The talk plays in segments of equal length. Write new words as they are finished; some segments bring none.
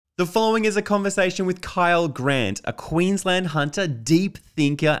The following is a conversation with Kyal Grant, a Queensland hunter, deep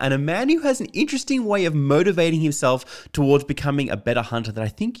thinker, and a man who has an interesting way of motivating himself towards becoming a better hunter that I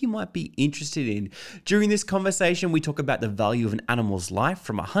think you might be interested in. During this conversation, we talk about the value of an animal's life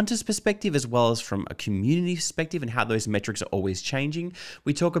from a hunter's perspective as well as from a community perspective and how those metrics are always changing.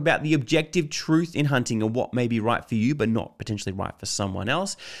 We talk about the objective truth in hunting and what may be right for you but not potentially right for someone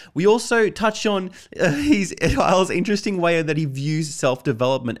else. We also touch on Kyle's interesting way that he views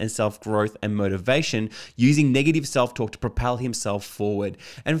self-development and self-growth and motivation, using negative self-talk to propel himself forward.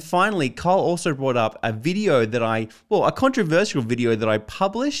 And finally, Kyle also brought up a video that a controversial video that I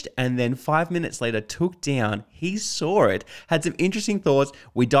published and then 5 minutes later took down. He saw it, had some interesting thoughts.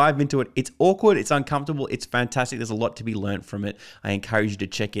 We dive into it. It's awkward, it's uncomfortable, it's fantastic. There's a lot to be learned from it. I encourage you to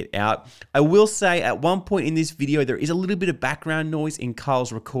check it out. I will say at one point in this video, there is a little bit of background noise in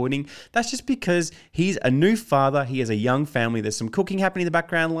Kyle's recording. That's just because he's a new father. He has a young family. There's some cooking happening in the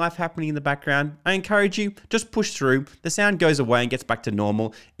background, life happening in the background. I encourage you, just push through. The sound goes away and gets back to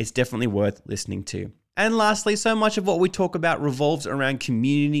normal. It's definitely worth listening to. And lastly, so much of what we talk about revolves around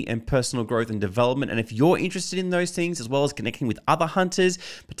community and personal growth and development. And if you're interested in those things, as well as connecting with other hunters,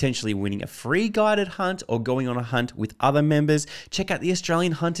 potentially winning a free guided hunt or going on a hunt with other members, check out the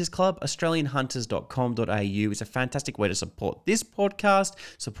Australian Hunters Club. australianhunters.com.au is a fantastic way to support this podcast,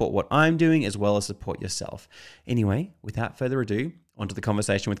 support what I'm doing, as well as support yourself. Anyway, without further ado, on to the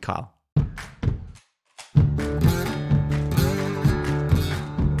conversation with Kyle.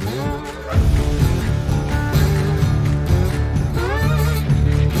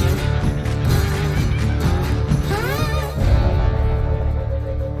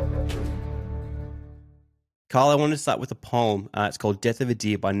 Kyle, I wanted to start with a poem. It's called Death of a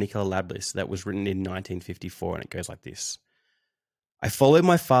Deer by Nicola Lablis that was written in 1954, and it goes like this. I followed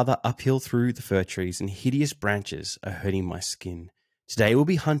my father uphill through the fir trees, and hideous branches are hurting my skin. Today we'll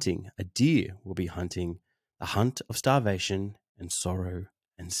be hunting, a deer will be hunting, the hunt of starvation and sorrow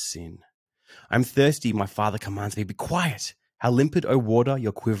and sin. I'm thirsty, my father commands me, be quiet. How limpid, O water,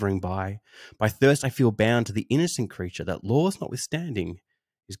 you're quivering by. By thirst I feel bound to the innocent creature that laws notwithstanding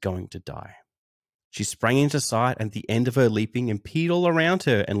is going to die. She sprang into sight at the end of her leaping and peered all around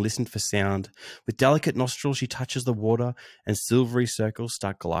her and listened for sound. With delicate nostrils she touches the water and silvery circles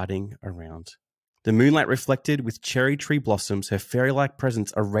start gliding around. The moonlight reflected with cherry tree blossoms, her fairy-like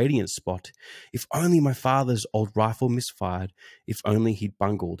presence a radiant spot. If only my father's old rifle misfired, if only he'd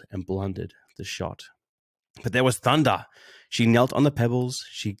bungled and blundered the shot. But there was thunder. She knelt on the pebbles,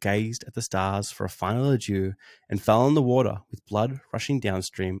 she gazed at the stars for a final adieu, and fell in the water with blood rushing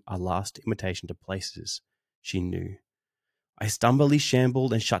downstream, a last invitation to places she knew. I stumbly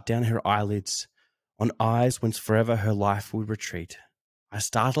shambled and shut down her eyelids, on eyes whence forever her life would retreat. I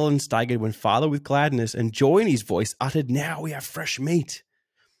startled and staggered when father with gladness and joy in his voice uttered, now we have fresh meat.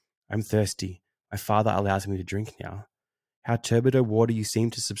 I'm thirsty. My father allows me to drink now. How turbid, O water, you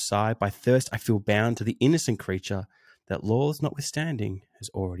seem to subside. By thirst I feel bound to the innocent creature that laws notwithstanding has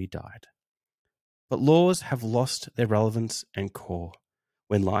already died. But laws have lost their relevance and core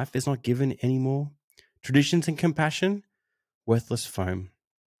when life is not given any more. Traditions and compassion, worthless foam,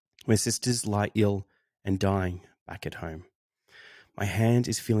 where sisters lie ill and dying back at home. My hand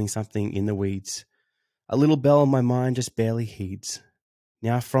is feeling something in the weeds. A little bell in my mind just barely heeds.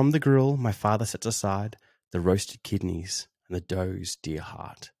 Now from the grill my father sets aside the roasted kidneys and the doe's dear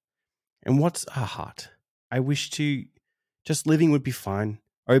heart. And what's a heart? I wish to, just living would be fine.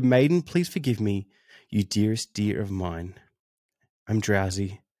 Oh maiden, please forgive me, you dearest dear of mine. I'm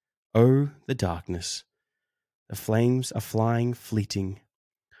drowsy. Oh, the darkness. The flames are flying, fleeting.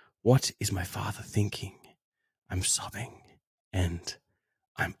 What is my father thinking? I'm sobbing and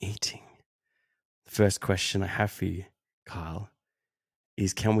I'm eating. The first question I have for you, Kyle,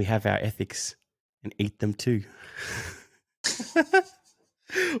 is can we have our ethics and eat them too?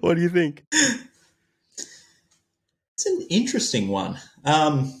 What do you think? It's an interesting one.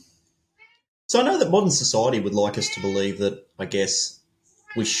 So I know that modern society would like us to believe that, I guess,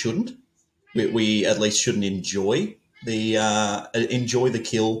 we shouldn't. We at least shouldn't enjoy the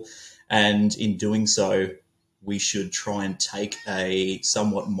kill, and in doing so, we should try and take a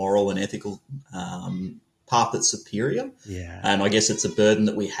somewhat moral and ethical path that's superior. Yeah. And I guess it's a burden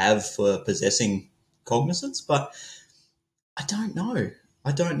that we have for possessing cognizance, but I don't know.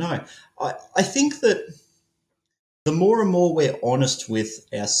 I think that the more and more we're honest with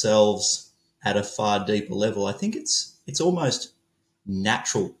ourselves at a far deeper level, I think it's almost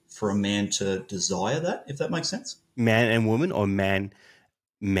natural for a man to desire that, if that makes sense. Man and woman, or man?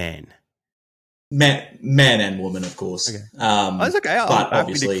 Man and woman, of course. Okay. That's okay. I'm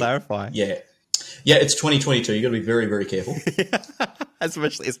happy to clarify. Yeah, it's 2022. You've got to be very, very careful.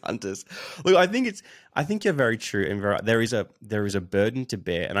 especially as hunters. Look, I think you're very true, and there is a burden to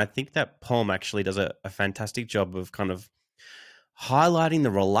bear, and I think that poem actually does a fantastic job of kind of highlighting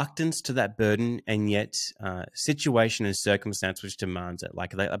the reluctance to that burden, and yet situation and circumstance which demands it.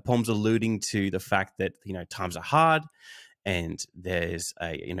 Like the poem's alluding to the fact that times are hard, and there's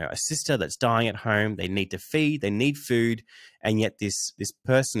a sister that's dying at home. They need to feed, they need food, and yet this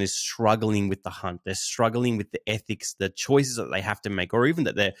person is struggling with the hunt. They're struggling with the ethics, the choices that they have to make, or even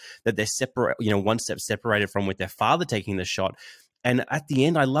that they're separate, one step separated from with their father taking the shot. And at the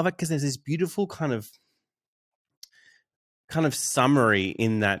end, I love it because there's this beautiful kind of summary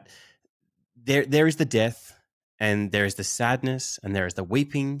in that there is the death, and there is the sadness, and there is the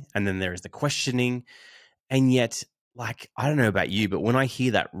weeping, and then there is the questioning. And yet, like, I don't know about you, but when I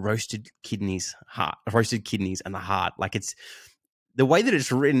hear that roasted kidneys and the heart, like, it's the way that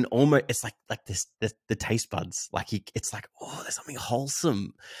it's written, almost, it's like this, the taste buds, like it's like, oh, there's something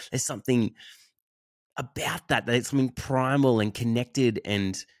wholesome. There's something about that it's something primal and connected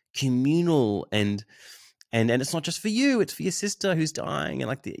and communal, and it's not just for you, it's for your sister who's dying.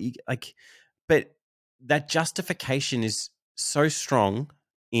 And but that justification is so strong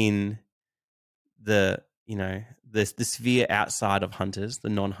in the the sphere outside of hunters, the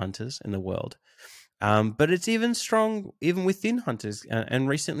non-hunters in the world, but it's even strong even within hunters. And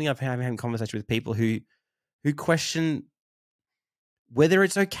recently I've had conversation with people who question whether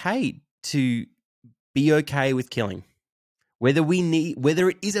it's okay to be okay with killing, whether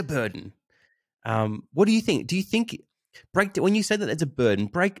it is a burden. What do you think? Do you think, when you said that it's a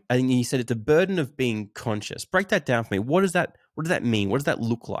burden, and you said it's a burden of being conscious, break that down for me. What does that mean? What does that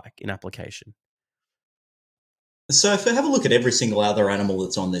look like in application? So if we have a look at every single other animal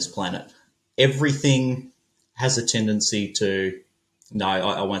that's on this planet, everything has a tendency to... No,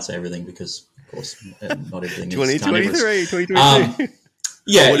 I won't say everything because, of course, not everything is 2023, 2023.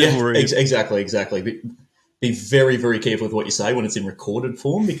 Yeah, exactly. Be very, very careful with what you say when it's in recorded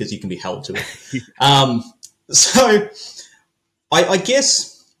form because you can be held to it. So I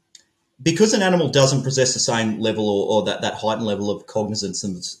guess because an animal doesn't possess the same level or that heightened level of cognizance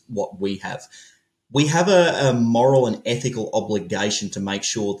as what we have a moral and ethical obligation to make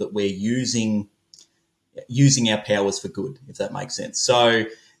sure that we're using our powers for good, if that makes sense. So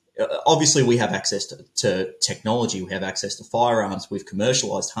obviously we have access to technology, we have access to firearms, we've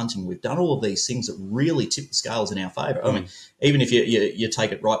commercialised hunting, we've done all of these things that really tip the scales in our favour. I mean, even if you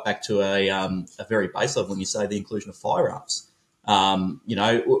take it right back to a very base level and you say the inclusion of firearms,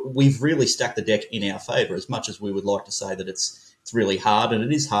 we've really stacked the deck in our favour, as much as we would like to say that it's really hard, and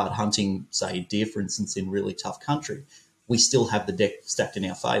it is hard hunting, say, deer, for instance, in really tough country. We still have the deck stacked in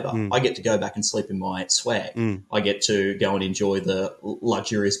our favour. I get to go back and sleep in my swag. I get to go and enjoy the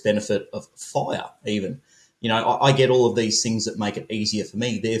luxurious benefit of fire, even. I get all of these things that make it easier for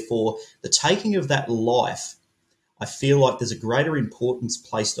me. Therefore, the taking of that life, I feel like there's a greater importance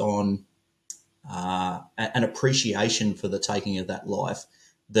placed on an appreciation for the taking of that life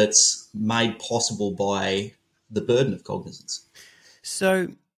that's made possible by the burden of cognizance. So,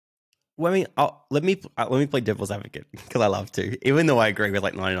 let me play devil's advocate because I love to, even though I agree with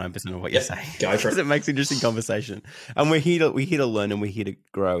like 99% of what you're saying. Go for it. It makes interesting conversation, and we're here to learn, and we're here to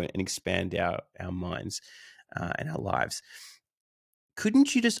grow and expand our minds and our lives.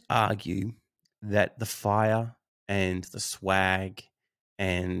 Couldn't you just argue that the fire and the swag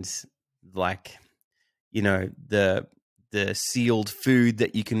and the sealed food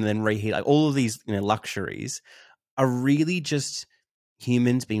that you can then reheat, like all of these luxuries, are really just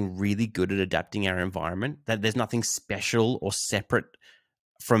humans being really good at adapting our environment, that there's nothing special or separate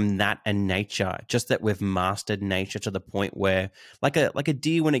from that and nature, just that we've mastered nature to the point where like a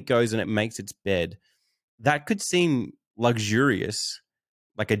deer, when it goes and it makes its bed, that could seem luxurious,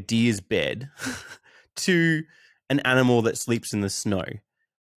 like a deer's bed, to an animal that sleeps in the snow,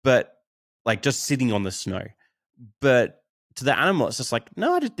 but like just sitting on the snow. But to the animal, it's just like,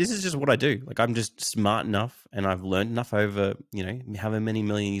 no, this is just what I do. Like, I'm just smart enough, and I've learned enough over, however many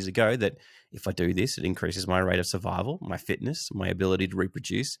million years ago, that if I do this, it increases my rate of survival, my fitness, my ability to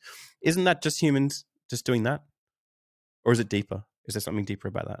reproduce. Isn't that just humans just doing that? Or is it deeper? Is there something deeper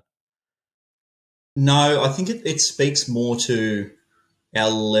about that? No, I think it speaks more to our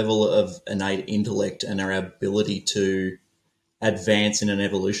level of innate intellect and our ability to advance in an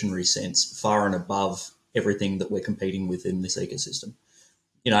evolutionary sense far and above everything that we're competing with in this ecosystem.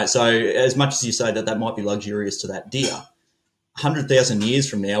 So as much as you say that might be luxurious to that deer, 100,000 years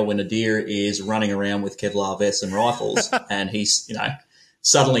from now, when a deer is running around with Kevlar vests and rifles and he's,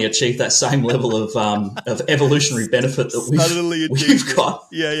 suddenly achieved that same level of evolutionary benefit that we've got.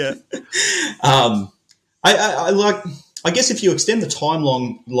 Yeah. I like... I guess if you extend the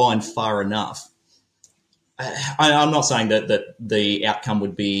timeline far enough, I'm not saying that the outcome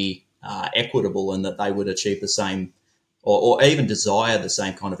would be equitable and that they would achieve the same or even desire the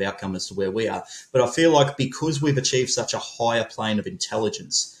same kind of outcome as to where we are. But I feel like because we've achieved such a higher plane of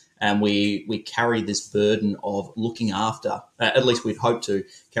intelligence and we carry this burden of looking after, at least we'd hope to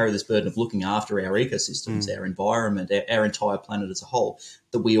carry this burden of looking after our ecosystems, our environment, our entire planet as a whole,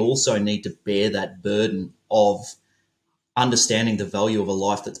 that we also need to bear that burden of understanding the value of a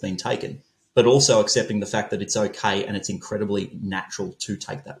life that's been taken, but also accepting the fact that it's okay and it's incredibly natural to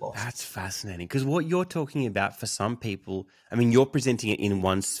take that life. That's fascinating, because what you're talking about for some people, I mean, you're presenting it in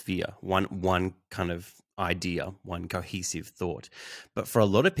one sphere, one kind of idea, one cohesive thought. But for a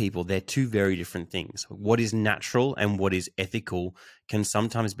lot of people, they're two very different things. What is natural and what is ethical can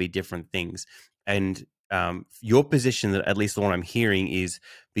sometimes be different things. And your position, that at least the one I'm hearing, is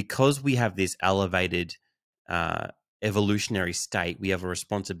because we have this elevated evolutionary state, we have a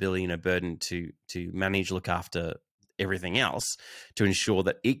responsibility and a burden to manage, look after everything else to ensure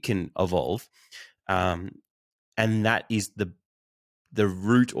that it can evolve, and that is the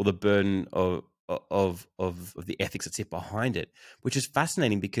root or the burden of the ethics that sit behind it, which is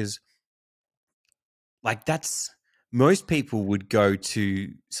fascinating because, like, that's most people would go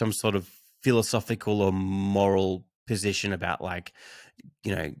to some sort of philosophical or moral position about, like,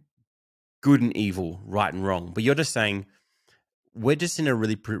 you know, good and evil, right and wrong, but you're just saying we're just in a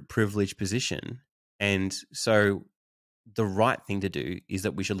really privileged position, and so the right thing to do is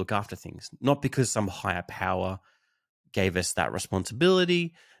that we should look after things, not because some higher power gave us that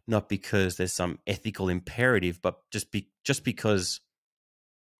responsibility, not because there's some ethical imperative, but just because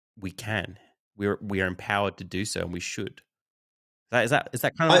we can. We are empowered to do so, and we should. Is that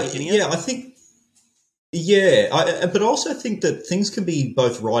kind of what you're getting at? I think, yeah, but I also think that things can be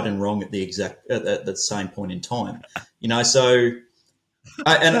both right and wrong at at the same point in time. So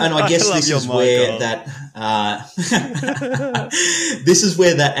and I I guess love this your is mind, where Carl. that this is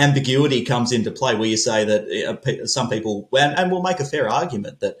where that ambiguity comes into play, where you say that some people, and we'll make a fair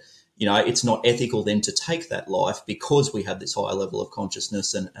argument that it's not ethical then to take that life because we have this higher level of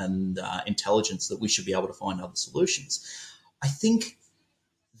consciousness and intelligence that we should be able to find other solutions. I think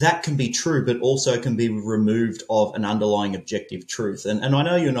that can be true, but also can be removed of an underlying objective truth. And I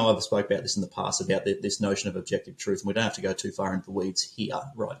know you and I have spoke about this in the past, about this notion of objective truth, and we don't have to go too far into the weeds here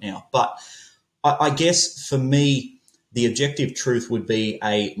right now. But I guess for me, the objective truth would be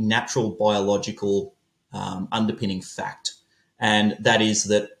a natural biological underpinning fact. And that is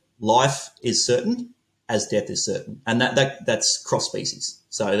that life is certain as death is certain. And that's cross species.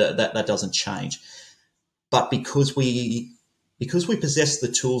 So that doesn't change. But because we possess the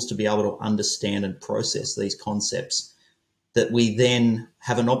tools to be able to understand and process these concepts, that we then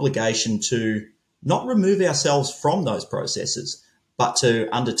have an obligation to not remove ourselves from those processes, but to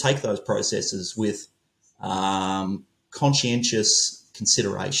undertake those processes with conscientious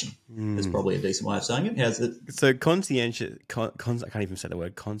consideration. That's probably a decent way of saying it. How's it? So conscientious. I can't even say the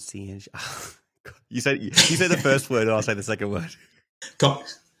word conscientious. You say the first word, and I'll say the second word. Con-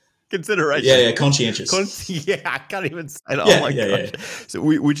 Consideration. conscientious. Yeah, I can't even say it. Oh Yeah, my yeah, gosh! yeah. So,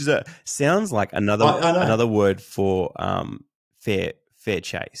 which is sounds like I know. another word for fair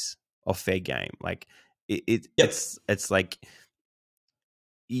chase or fair game. Like Yep. it's like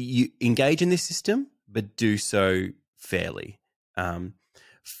you engage in this system, but do so fairly.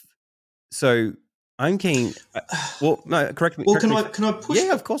 So I'm keen. Well, no, correct me. Well, Correct me. can I push?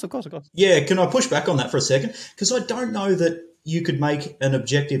 Yeah, of course, of course, of course. Yeah, can I push back on that for a second? Because I don't know that you could make an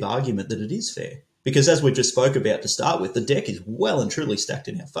objective argument that it is fair. Because as we just spoke about to start with, the deck is well and truly stacked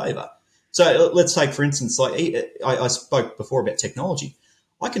in our favour. So let's take, for instance, like I spoke before about technology.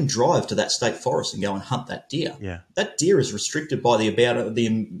 I can drive to that state forest and go and hunt that deer. Yeah. That deer is restricted by the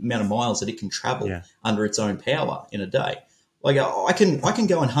amount of miles that it can travel Yeah. under its own power in a day. Like I can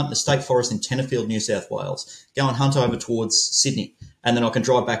go and hunt in the state forest in Tenterfield, New South Wales. Go and hunt over towards Sydney, and then I can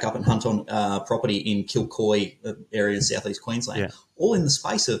drive back up and hunt on property in Kilcoy area in southeast Queensland. Yeah. All in the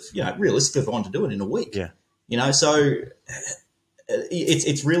space of realistically, if I want to do it in a week. Yeah. So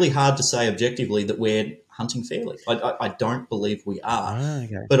it's really hard to say objectively that we're hunting fairly. I don't believe we are,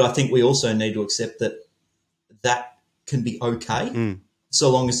 Okay. but I think we also need to accept that can be okay so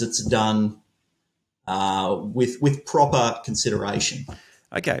long as it's done with proper consideration.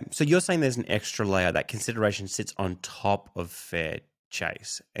 Okay, so you're saying there's an extra layer, that consideration sits on top of fair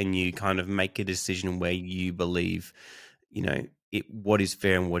chase, and you kind of make a decision where you believe, what is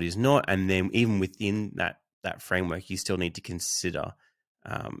fair and what is not, and then even within that framework, you still need to consider.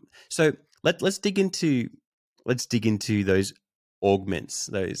 So let's dig into those augments,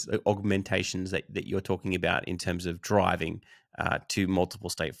 those augmentations that you're talking about in terms of driving to multiple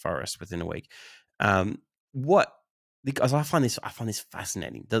state forests within a week. What Because I find this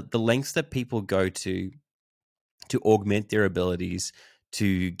fascinating. The lengths that people go to augment their abilities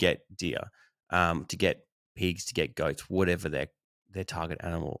to get deer, to get pigs, to get goats, whatever their target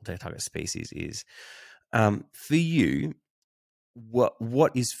animal, their target species is. For you,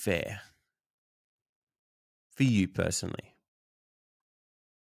 what is fair for you personally?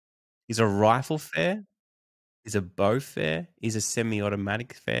 Is a rifle fair? Is a bow fair? Is a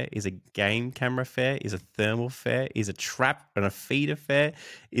semi-automatic fair? Is a game camera fair? Is a thermal fair? Is a trap and a feeder fair?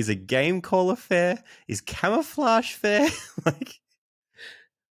 Is a game caller fair? Is camouflage fair? Like,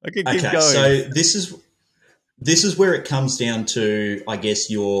 I could keep Okay, going. so this is where it comes down to, I guess,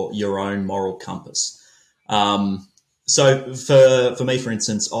 your own moral compass. So for me, for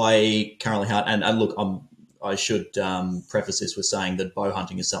instance, I currently hunt, and look, I should preface this with saying that bow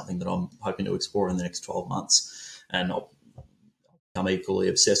hunting is something that I'm hoping to explore in the next 12 months, and I'm equally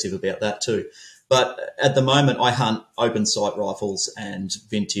obsessive about that too. But at the moment, I hunt open sight rifles and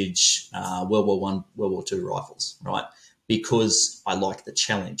vintage World War One, World War Two rifles, right? Because I like the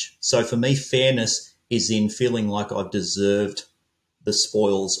challenge. So for me, fairness is in feeling like I've deserved the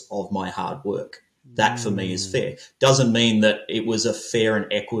spoils of my hard work. That for me is Mm. fair. Doesn't mean that it was a fair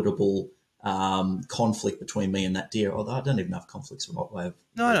and equitable conflict between me and that deer. Although I don't even know if conflict's the right way of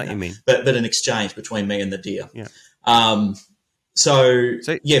No, I know wording what you that, mean. but an exchange between me and the deer. Yeah. Um, so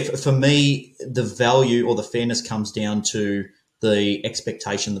So yeah, for me, the value or the fairness comes down to the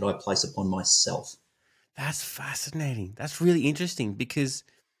expectation that I place upon myself. that's fascinating. That's really interesting because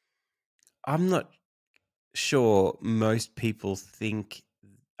I'm not sure most people think.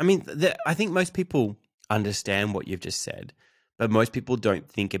 I mean, I think most people understand what you've just said, but most people don't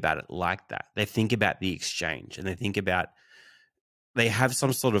think about it like that. They think about the exchange and they think about they have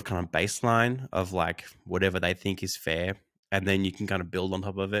some sort of kind of baseline of like whatever they think is fair, and then you can kind of build on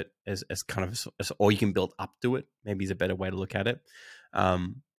top of it as kind of or you can build up to it. Maybe is a better way to look at it.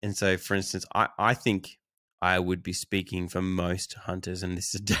 And so, for instance, I think I would be speaking for most hunters, and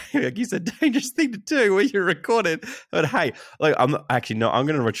this is like it's a dangerous thing to do when you're recorded. But hey, like I'm not, actually no, I'm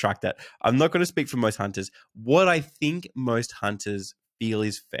going to retract that. I'm not going to speak for most hunters. What I think most hunters feel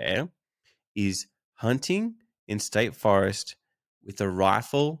is fair is hunting in state forest with a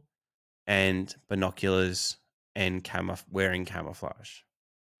rifle and binoculars and wearing camouflage.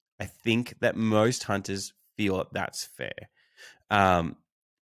 I think that most hunters feel that that's fair. Um,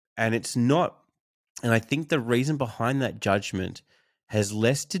 and it's not. And I think the reason behind that judgment has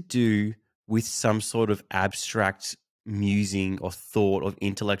less to do with some sort of abstract musing or thought of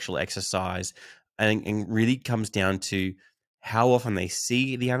intellectual exercise, and really comes down to how often they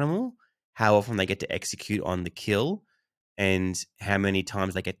see the animal, how often they get to execute on the kill, and how many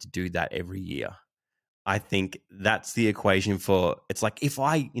times they get to do that every year. I think that's the equation for it's like if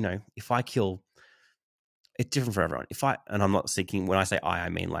I kill, it's different for everyone. If I and I'm not seeking when I say I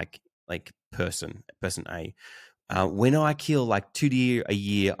mean like person A. When I kill like 2 deer a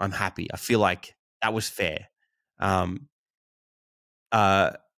year, I'm happy. I feel like that was fair. Um,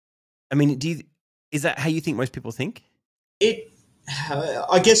 uh, I mean, is that how you think most people think? It,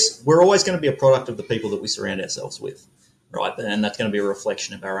 I guess, we're always going to be a product of the people that we surround ourselves with, right? And that's going to be a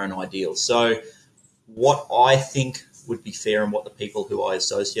reflection of our own ideals. So what I think would be fair and what the people who I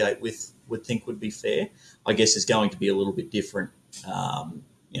associate with would think would be fair, I guess, is going to be a little bit different,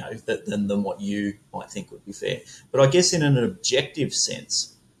 than what you might think would be fair. But I guess in an objective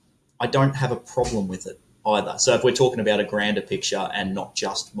sense, I don't have a problem with it either. So if we're talking about a grander picture and not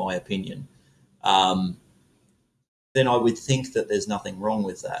just my opinion, um, then I would think that there's nothing wrong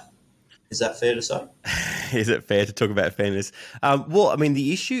with that. Is that fair to say? Is it fair to talk about fairness? Well, I mean,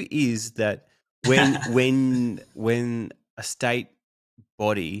 the issue is that when a state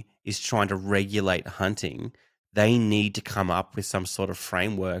body is trying to regulate hunting, they need to come up with some sort of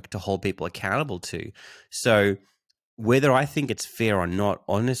framework to hold people accountable to. So whether I think it's fair or not,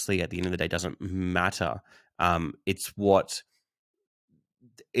 honestly, at the end of the day, doesn't matter. It's what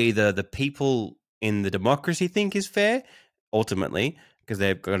either the people in the democracy think is fair, ultimately, because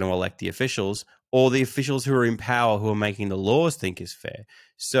they're going to elect the officials, or the officials who are in power who are making the laws think is fair.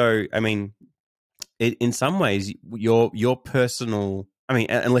 So, I mean, in some ways, your personal. I mean,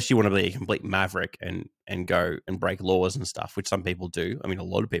 unless you want to be a complete maverick and go and break laws and stuff, which some people do. I mean, a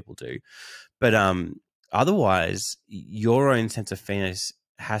lot of people do. But otherwise, your own sense of fairness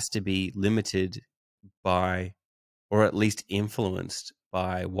has to be limited by, or at least influenced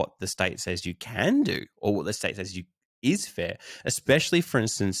by, what the state says you can do or what the state says you is fair. Especially, for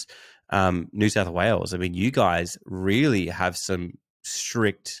instance, New South Wales, I mean, you guys really have some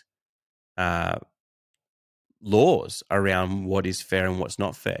strict laws around what is fair and what's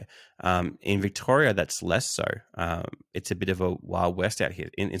not fair. In Victoria, that's less so. It's a bit of a wild west out here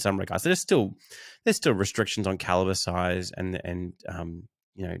in some regards. There's still restrictions on caliber size and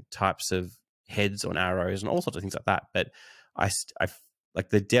types of heads on arrows and all sorts of things like that. But I like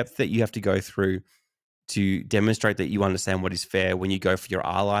the depth that you have to go through to demonstrate that you understand what is fair when you go for your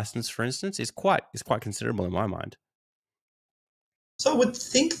R license, for instance, is quite considerable in my mind. So I would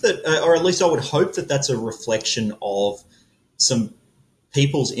think that, or at least I would hope that that's a reflection of some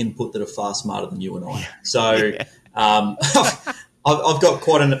people's input that are far smarter than you and I. So Yeah. I've got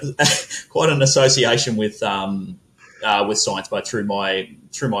quite an association with science, both through my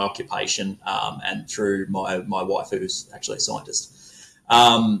occupation and through my wife, who's actually a scientist.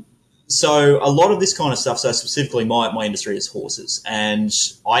 So a lot of this kind of stuff. So specifically, my industry is horses, and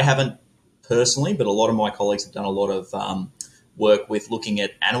I haven't personally, but a lot of my colleagues have done a lot of work with looking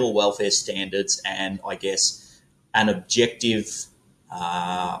at animal welfare standards and, I guess, an objective.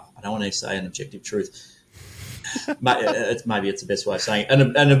 I don't want to say an objective truth. Maybe it's the best way of saying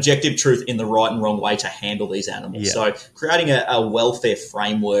it. An objective truth in the right and wrong way to handle these animals. Yeah. So creating a welfare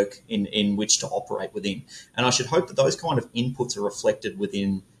framework in which to operate within. And I should hope that those kind of inputs are reflected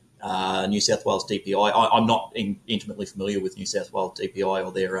within New South Wales DPI. I'm not intimately familiar with New South Wales DPI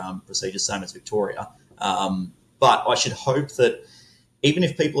or their procedures, same as Victoria. But I should hope that even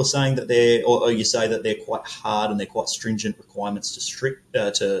if people are saying that or you say that they're quite hard and they're quite stringent requirements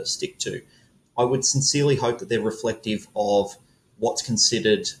to stick to, I would sincerely hope that they're reflective of what's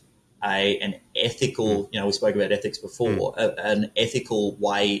considered an ethical, we spoke about ethics before, an ethical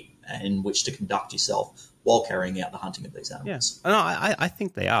way in which to conduct yourself while carrying out the hunting of these animals. Yeah, no, I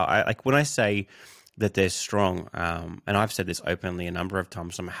think they are. Like when I say that they're strong, and I've said this openly a number of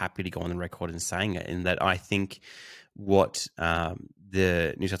times, I'm happy to go on the record and saying it, in that I think what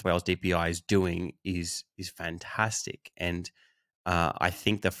the New South Wales DPI is doing is fantastic. And I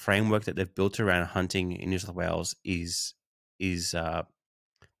think the framework that they've built around hunting in New South Wales is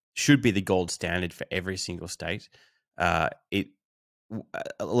should be the gold standard for every single state. A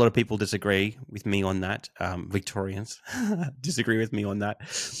lot of people disagree with me on that. Victorians disagree with me on that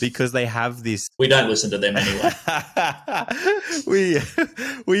because they have this. We don't listen to them anyway.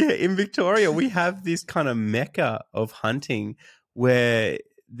 we in Victoria we have this kind of mecca of hunting where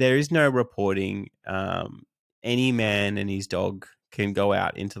there is no reporting. Any man and his dog can go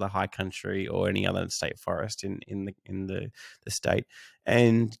out into the high country or any other state forest in the state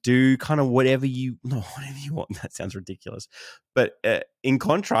and do kind of whatever you want. That sounds ridiculous, but in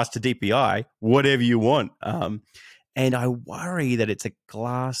contrast to DPI, whatever you want. And I worry that it's a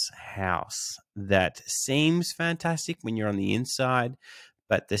glass house that seems fantastic when you're on the inside,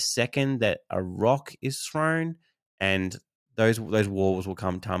 but the second that a rock is thrown and those walls will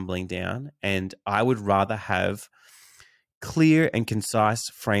come tumbling down. And I would rather have clear and concise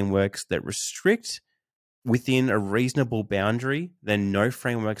frameworks that restrict within a reasonable boundary than no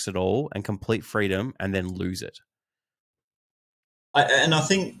frameworks at all and complete freedom and then lose it. I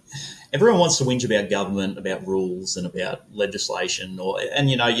think everyone wants to whinge about government, about rules and about legislation,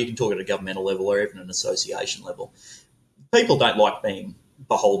 and you can talk at a governmental level or even an association level. People don't like being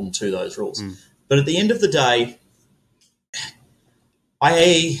beholden to those rules. But at the end of the day,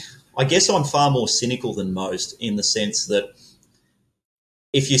 I guess I'm far more cynical than most in the sense that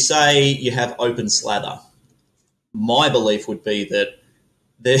if you say you have open slather, my belief would be that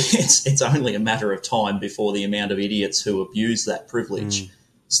it's only a matter of time before the amount of idiots who abuse that privilege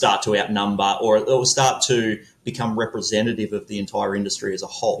start to outnumber or start to become representative of the entire industry as a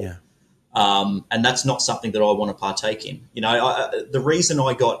whole. Yeah. And that's not something that I want to partake in. The reason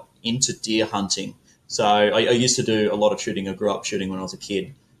I got into deer hunting, so I used to do a lot of shooting. I grew up shooting when I was a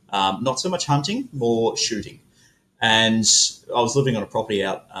kid. Not so much hunting, more shooting. And I was living on a property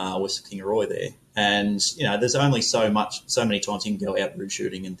out west of Kingaroy there. And, there's only so many times you can go out root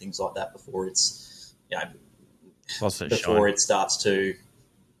shooting and things like that before it's, before it starts to,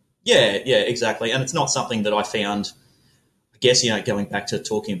 yeah, exactly. And it's not something that I found, I guess, going back to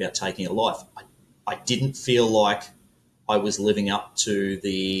talking about taking a life, I didn't feel like I was living up to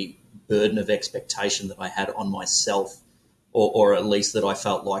the burden of expectation that I had on myself, or at least that I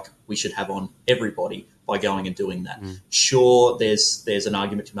felt like we should have on everybody by going and doing that. Sure, there's an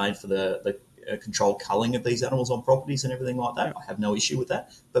argument to be made for the controlled culling of these animals on properties and everything like that. I have no issue with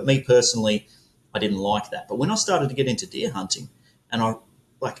that. But me personally, I didn't like that. But when I started to get into deer hunting, and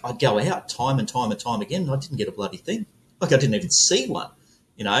I'd go out time and time and time again, and I didn't get a bloody thing. Like I didn't even see one.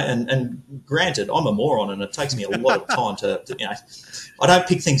 And granted, I'm a moron, and it takes me a lot of time I don't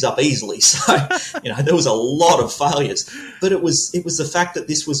pick things up easily, so there was a lot of failures, but it was the fact that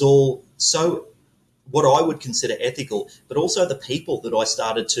this was all so what I would consider ethical, but also the people that I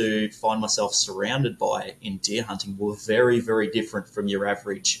started to find myself surrounded by in deer hunting were very, very different from your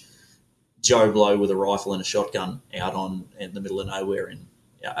average Joe Blow with a rifle and a shotgun out on in the middle of nowhere. And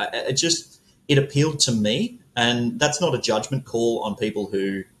it appealed to me, and that's not a judgment call on people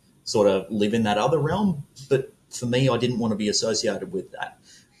who sort of live in that other realm. But for me, I didn't want to be associated with that.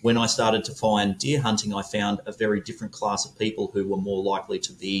 When I started to find deer hunting, I found a very different class of people who were more likely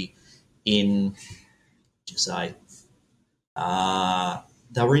to be in, you say,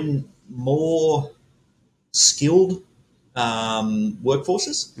 they were in more skilled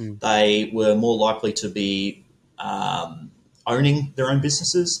workforces. Mm. They were more likely to be owning their own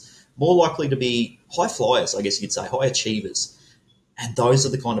businesses, more likely to be high flyers, I guess you could say, high achievers. And those are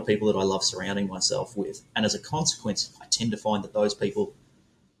the kind of people that I love surrounding myself with. And as a consequence, I tend to find that those people,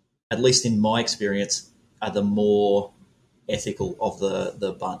 at least in my experience, are the more ethical of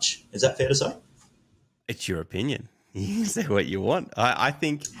the bunch. Is that fair to say? It's your opinion. You can say what you want. I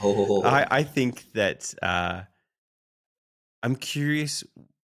think. Oh, I think that I'm curious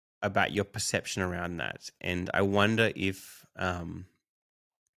about your perception around that, and I wonder if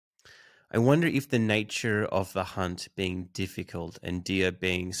the nature of the hunt being difficult and deer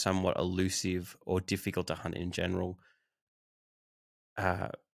being somewhat elusive or difficult to hunt in general uh,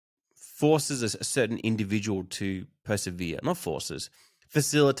 forces a certain individual to persevere. Not forces,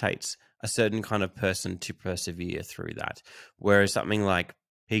 facilitates a certain kind of person to persevere through that. Whereas something like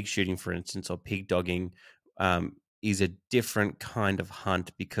pig shooting, for instance, or pig dogging is a different kind of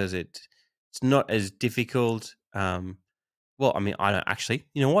hunt because it's not as difficult. Well, I mean, I don't actually.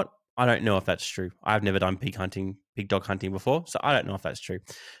 You know what? I don't know if that's true. I've never done pig dog hunting before, so I don't know if that's true.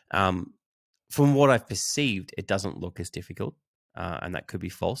 Um, from what I've perceived, it doesn't look as difficult, and that could be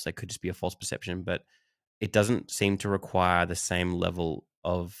false. That could just be a false perception, but it doesn't seem to require the same level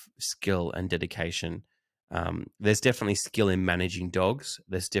of skill and dedication. There's definitely skill in managing dogs.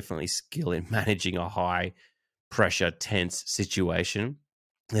 There's definitely skill in managing a high pressure, tense situation.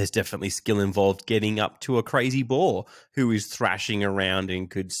 There's definitely skill involved getting up to a crazy boar who is thrashing around and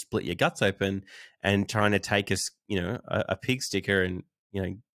could split your guts open, and trying to take a pig sticker and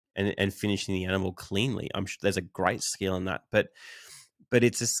and finishing the animal cleanly. I'm sure there's a great skill in that, but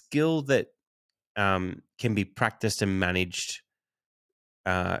it's a skill that can be practiced and managed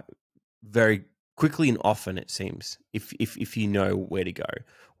uh, very quickly and often. It seems if you know where to go.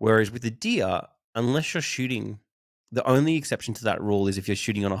 Whereas with the deer, unless you're shooting, the only exception to that rule is if you're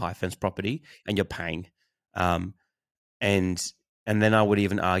shooting on a high fence property and you're paying, um, and and then I would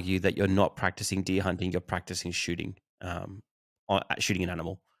even argue that you're not practicing deer hunting, you're practicing shooting, shooting an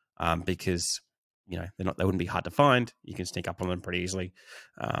animal, because they wouldn't be hard to find. You can sneak up on them pretty easily.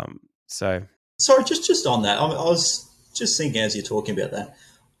 So sorry, just on that, I was just thinking as you're talking about that.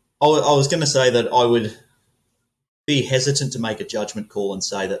 I was going to say that I would be hesitant to make a judgment call and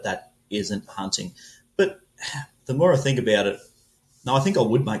say that that isn't hunting. But the more I think about it, no, I think I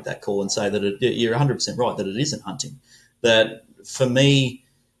would make that call and say that you're 100% right, that it isn't hunting. That for me,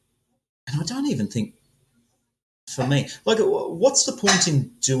 and I don't even think for me, like, what's the point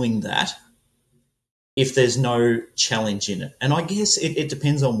in doing that if there's no challenge in it? And I guess it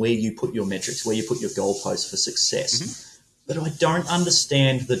depends on where you put your metrics, where you put your goalposts for mhm. success. But I don't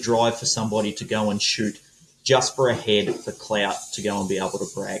understand the drive for somebody to go and shoot just for a head, for clout, to go and be able to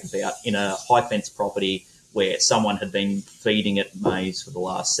brag about in a high fence property where someone had been feeding it maize for the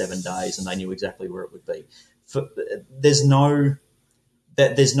last 7 days and they knew exactly where it would be. For, there's no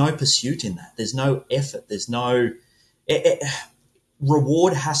there's no pursuit in that. There's no effort. There's no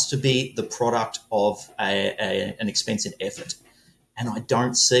reward has to be the product of an expense in effort. And I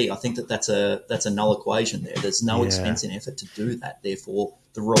don't see. I think that's a null equation there. There's no Yeah. expense in effort to do that. Therefore,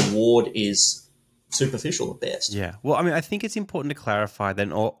 the reward is superficial at best. Yeah. Well, I mean, I think it's important to clarify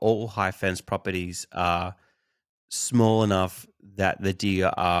that all high fence properties are small enough that the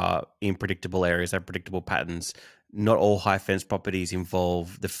deer are in predictable areas, have predictable patterns. Not all high fence properties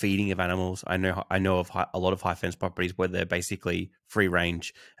involve the feeding of animals. I know of a lot of high fence properties where they're basically free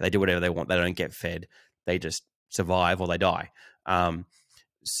range. They do whatever they want. They don't get fed. They just survive or they die. And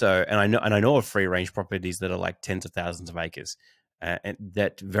I know of free range properties that are like tens of thousands of acres, and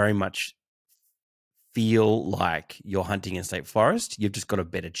that very much feel like you're hunting in state forest. You've just got a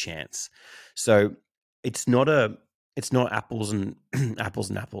better chance. So it's not apples and apples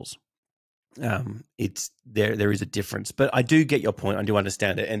and apples. It's there is a difference, but I do get your point. I do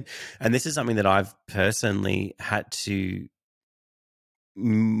understand it, and this is something that I've personally had to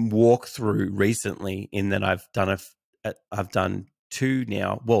walk through recently in that I've done two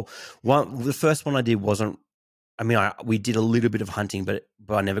now. Well, the first one I did wasn't. I mean, we did a little bit of hunting, but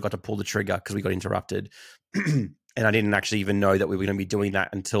I never got to pull the trigger because we got interrupted, and I didn't actually even know that we were going to be doing that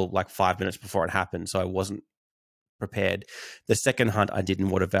until like 5 minutes before it happened. So I wasn't prepared. The second hunt I did in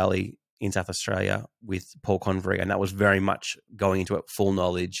Water Valley in South Australia with Paul Convery, and that was very much going into it full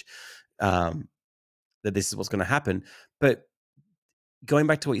knowledge that this is what's going to happen. But going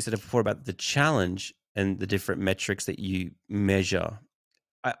back to what you said before about the challenge and the different metrics that you measure,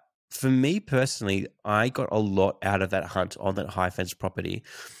 for me personally, I got a lot out of that hunt on that high fence property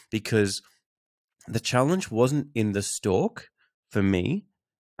because the challenge wasn't in the stalk for me.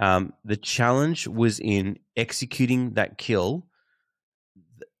 The challenge was in executing that kill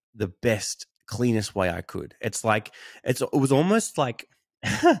the best, cleanest way I could. It's like it was almost like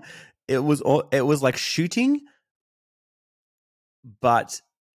it was like shooting, but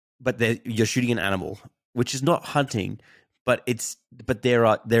you're shooting an animal, which is not hunting, but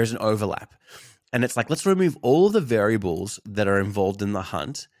there's an overlap. And it's like, let's remove all of the variables that are involved in the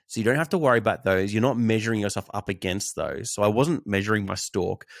hunt. So you don't have to worry about those. You're not measuring yourself up against those. So I wasn't measuring my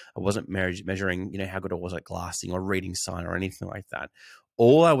stalk. I wasn't measuring, how good I was at glassing or reading sign or anything like that.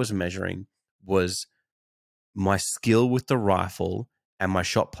 All I was measuring was my skill with the rifle and my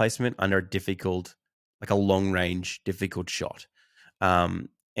shot placement under a long range, difficult shot. And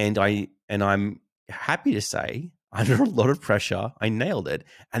I'm happy to say, under a lot of pressure, I nailed it,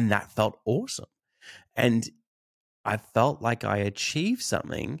 and that felt awesome. And I felt like I achieved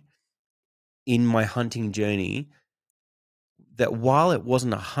something in my hunting journey that, while it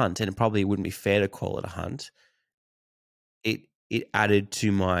wasn't a hunt, and it probably wouldn't be fair to call it a hunt, it added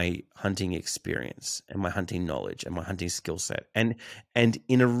to my hunting experience and my hunting knowledge and my hunting skill set. And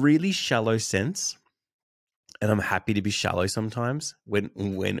in a really shallow sense, and I'm happy to be shallow sometimes when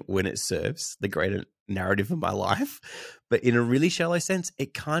it serves the greater narrative of my life, but in a really shallow sense,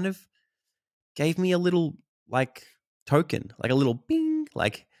 it kind of gave me a little like token, like a little bing,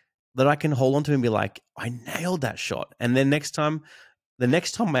 like that I can hold on to and be like, I nailed that shot. And then the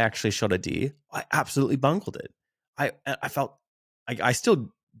next time I actually shot a deer, I absolutely bungled it. I felt I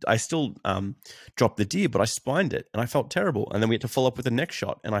still dropped the deer, but I spined it and I felt terrible. And then we had to follow up with the next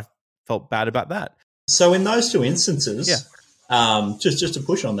shot, and I felt bad about that. So in those two instances, Yeah. Just to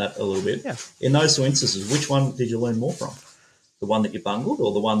push on that a little bit, Yeah. in those two instances, which one did you learn more from? The one that you bungled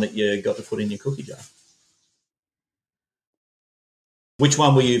or the one that you got to put in your cookie jar? Which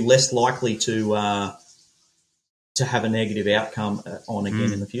one were you less likely to have a negative outcome on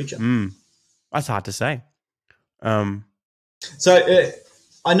again in the future? That's hard to say. So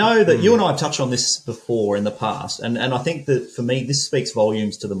I know that you and I have touched on this before in the past, and I think that for me, this speaks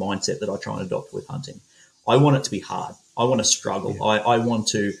volumes to the mindset that I try and adopt with hunting. I want it to be hard. I want to struggle. Yeah. I want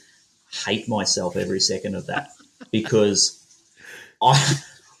to hate myself every second of that because I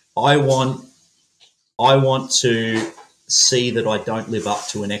want to see that I don't live up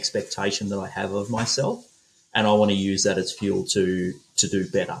to an expectation that I have of myself, and I want to use that as fuel to do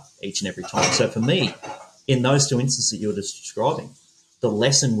better each and every time. So for me, in those two instances that you were describing, the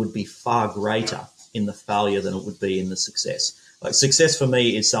lesson would be far greater in the failure than it would be in the success. Like success for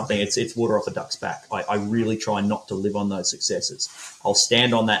me is something, it's water off a duck's back. I really try not to live on those successes. I'll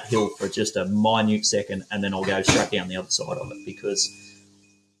stand on that hill for just a minute second and then I'll go straight down the other side of it, because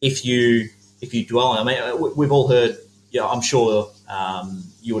if you dwell on, I mean, we've all heard, I'm sure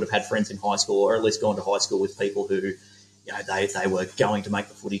you would have had friends in high school, or at least gone to high school with people who, they were going to make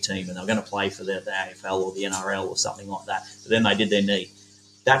the footy team and they were going to play for the AFL or the NRL or something like that, but then they did their knee.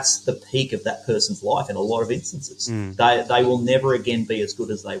 That's the peak of that person's life in a lot of instances. They will never again be as good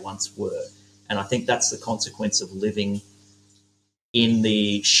as they once were. And I think that's the consequence of living in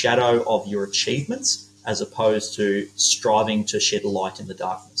the shadow of your achievements as opposed to striving to shed light in the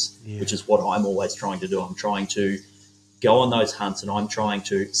darkness, which is what I'm always trying to do. I'm trying to go on those hunts and I'm trying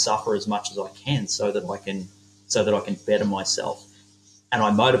to suffer as much as I can so that I can better myself. And I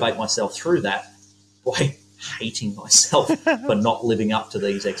motivate myself through that by hating myself for not living up to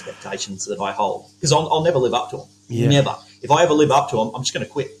these expectations that I hold, because I'll never live up to them. Never. If I ever live up to them, I'm just going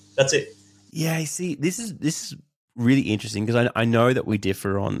to quit. That's it. Yeah, I see. This is really interesting because I know that we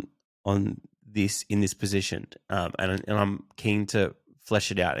differ on this in this position, and I'm keen to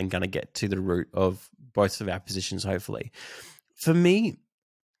flesh it out and going to get to the root of both of our positions. Hopefully, for me,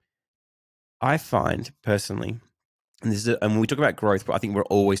 I find personally, and when we talk about growth, but I think we're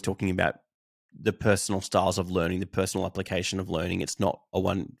always talking about the personal styles of learning, the personal application of learning. It's not a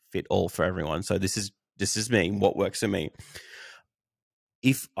one fit all for everyone. So this is me. What works for me?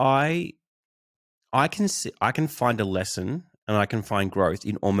 If I can find a lesson, and I can find growth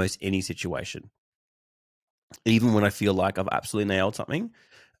in almost any situation. Even when I feel like I've absolutely nailed something,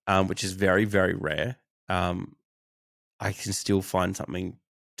 which is very, very rare, I can still find something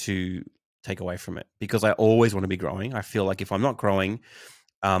to take away from it because I always want to be growing. I feel like if I'm not growing,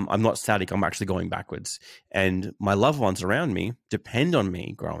 I'm not static. I'm actually going backwards. And my loved ones around me depend on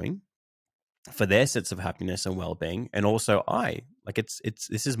me growing for their sense of happiness and well-being. And also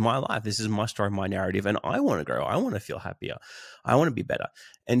this is my life. This is my story, my narrative. And I want to grow. I want to feel happier. I want to be better.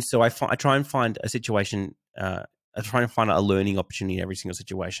 And so I try and find a situation, I try and find a learning opportunity in every single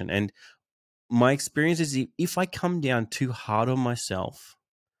situation. And my experience is if I come down too hard on myself,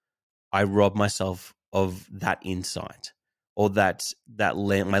 I rob myself of that insight, or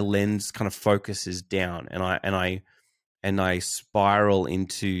my lens kind of focuses down, and I spiral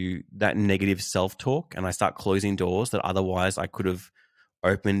into that negative self-talk, and I start closing doors that otherwise I could have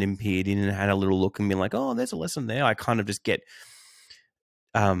opened and peered in and had a little look and been like, oh, there's a lesson there. I kind of just get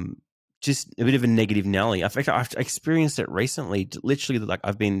just a bit of a negative Nelly. In fact, I've experienced it recently. Literally, like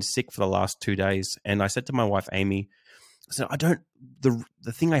I've been sick for the last 2 days, and I said to my wife, Amy, so the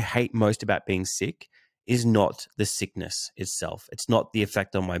thing I hate most about being sick is not the sickness itself. It's not the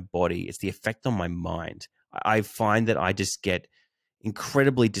effect on my body. It's the effect on my mind. I find that I just get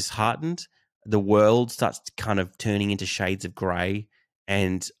incredibly disheartened. The world starts kind of turning into shades of gray,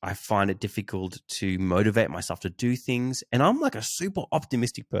 and I find it difficult to motivate myself to do things. And I'm like a super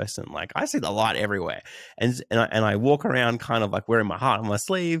optimistic person. Like I see the light everywhere, and I walk around kind of like wearing my heart on my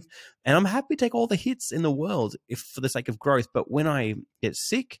sleeve. And I'm happy to take all the hits in the world if for the sake of growth. But when I get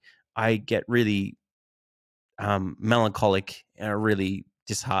sick, I get really melancholic and really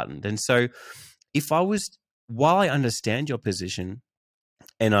disheartened. And so, if I was, while I understand your position,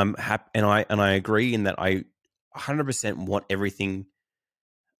 and I'm happy, and I agree in that I 100% want everything,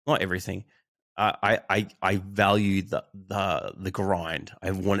 not everything. I value the grind.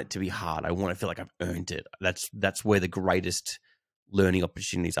 I want it to be hard. I want to feel like I've earned it. That's where the greatest learning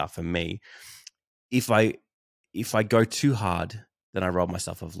opportunities are for me. If I go too hard, then I rob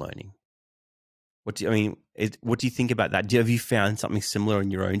myself of learning. What do you think about that? Have you found something similar in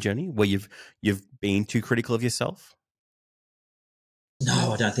your own journey where you've been too critical of yourself?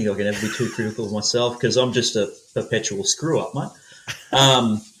 No, I don't think I can ever be too critical of myself because I'm just a perpetual screw up, mate.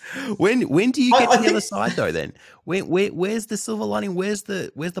 Um, when do you get I to the think other side though? Then where's the silver lining? Where's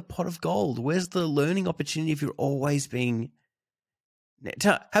the pot of gold? Where's the learning opportunity if you're always being?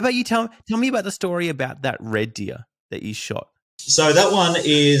 How about you tell me about the story about that red deer that you shot? so. That one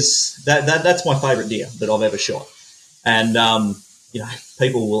is that's my favourite deer that I've ever shot, and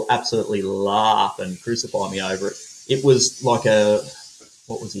people will absolutely laugh and crucify me over it. It was like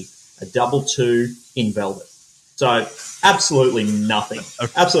what was he? A double two in velvet. So absolutely nothing.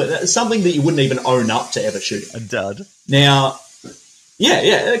 Absolutely something that you wouldn't even own up to ever shooting. A dud. Now,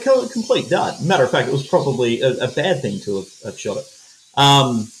 yeah, a complete dud. Matter of fact, it was probably a bad thing to have shot it.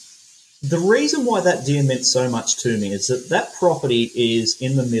 The reason why that deer meant so much to me is that property is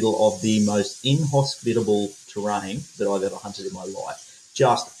in the middle of the most inhospitable terrain that I've ever hunted in my life.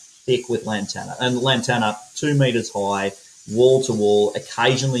 Just thick with lantana. And lantana, 2 metres high, wall to wall.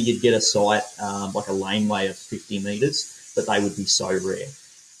 Occasionally you'd get a sight, like a laneway of 50 metres, but they would be so rare.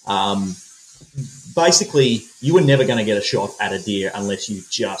 Basically, you were never going to get a shot at a deer unless you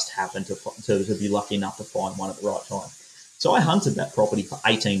just happened to be lucky enough to find one at the right time. So I hunted that property for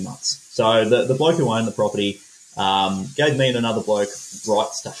 18 months. So the bloke who owned the property gave me and another bloke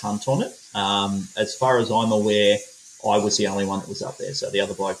rights to hunt on it. As far as I'm aware, I was the only one that was up there. So the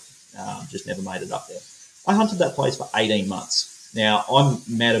other bloke just never made it up there. I hunted that place for 18 months. Now, I'm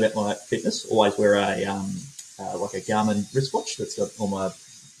mad about my fitness. Always wear like a Garmin wristwatch that's got all my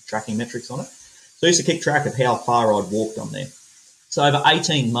tracking metrics on it. So I used to keep track of how far I'd walked on there. So over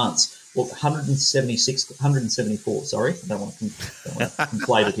 18 months, walked 174, sorry. I don't want to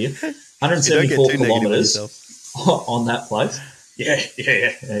conflate it here. 174 kilometres on that place. Yeah,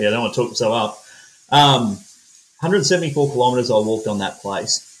 I don't want to talk myself up. 174 kilometres I walked on that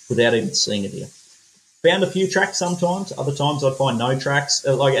place without even seeing a deer. Found a few tracks sometimes. Other times I'd find no tracks.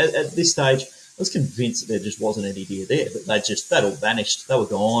 Like at this stage, I was convinced that there just wasn't any deer there, but they'd all vanished. They were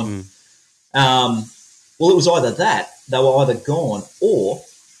gone. Well, it was either that. They were either gone or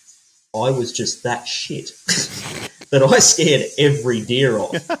I was just that shit that I scared every deer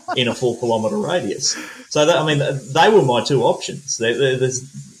off in a 4 kilometre radius. So, they were my two options. There's,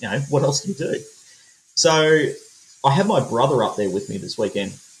 what else do you do? So I have my brother up there with me this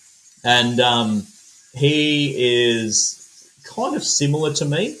weekend, and he is kind of similar to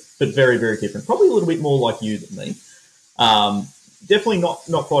me, but very, very different. Probably a little bit more like you than me. Definitely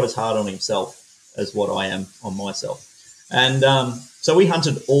not quite as hard on himself as what I am on myself. And so we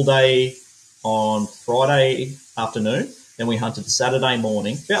hunted all day on Friday afternoon. Then we hunted Saturday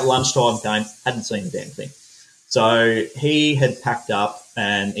morning. About lunchtime came, hadn't seen a damn thing. So he had packed up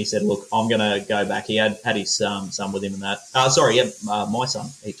and he said, look, I'm going to go back. He had his son with him and that. My son.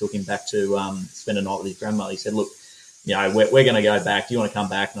 He took him back to spend a night with his grandmother. He said, look, we're going to go back. Do you want to come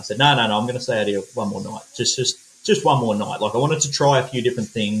back? And I said, no, I'm going to stay out here one more night. Just one more night. Like, I wanted to try a few different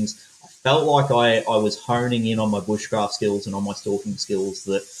things. I felt like I was honing in on my bushcraft skills and on my stalking skills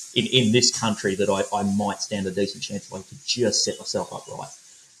that in this country that I might stand a decent chance if I could just set myself up right.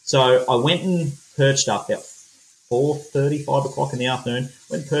 So I went and perched up about 4:30, 5 o'clock in the afternoon,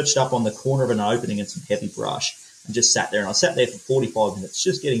 went perched up on the corner of an opening in some heavy brush and just sat there. And I sat there for 45 minutes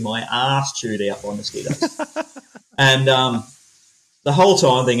just getting my ass chewed out by mosquitoes. And the whole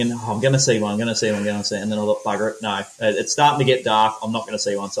time thinking, I'm going to see one. And then I thought, bugger it, no. It's starting to get dark. I'm not going to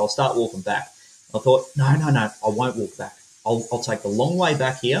see one. So I'll start walking back. I thought, no, I won't walk back. I'll take the long way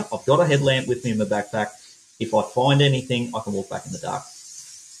back here. I've got a headlamp with me in my backpack. If I find anything, I can walk back in the dark.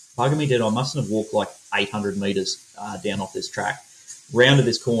 Bugger me dead, I mustn't have walked like 800 metres down off this track, rounded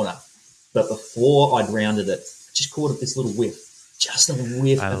this corner. But before I'd rounded it, I just caught this little whiff, just a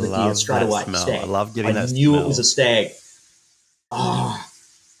whiff of the deer straight away. Stag. I love getting that knew smell. It was a stag.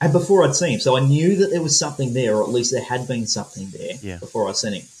 And before I'd seen him. So I knew that there was something there, or at least there had been something there before I'd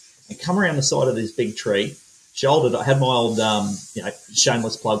seen him. And come around the side of this big tree, shouldered. I had my old,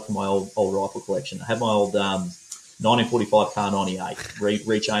 shameless plug for my old rifle collection. I had my old 1945 Car 98,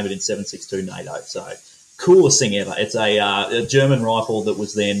 rechambered in 7.62 NATO. So coolest thing ever. It's a German rifle that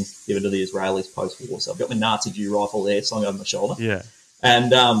was then given to the Israelis post-war. So I've got my Nazi Jew rifle there, slung over my shoulder. Yeah.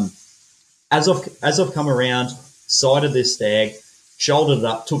 And as I've come around, sighted this stag, shouldered it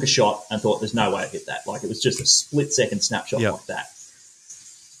up, took a shot, and thought, there's no way I hit that. Like, it was just a split-second snapshot like that.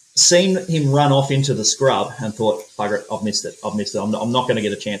 Seen him run off into the scrub and thought, bugger it, I've missed it. I'm not going to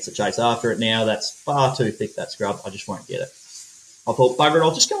get a chance to chase after it now. That's far too thick, that scrub. I just won't get it. I thought, bugger it,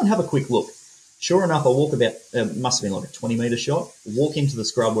 I'll just go and have a quick look. Sure enough, I walk about, it must have been like a 20-metre shot, walk into the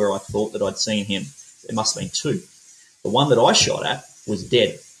scrub where I thought that I'd seen him. It must have been two. The one that I shot at was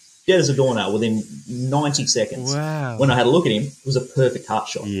dead as a doornail within 90 seconds. Wow. When I had a look at him, it was a perfect heart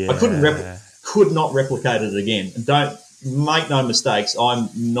shot. Yeah. I could not replicate it again. And don't make no mistakes, I'm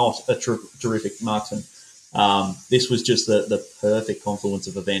not a terrific marksman. This was just the perfect confluence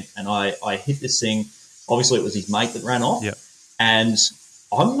of event. And I hit this thing. Obviously, it was his mate that ran off. Yep. And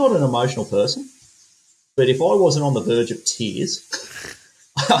I'm not an emotional person, but if I wasn't on the verge of tears,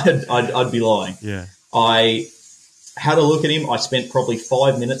 I'd be lying. Yeah. I had a look at him. I spent probably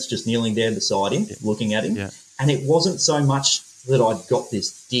 5 minutes just kneeling down beside him, looking at him. Yeah. And it wasn't so much that I'd got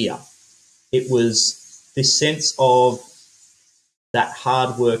this deer. It was this sense of that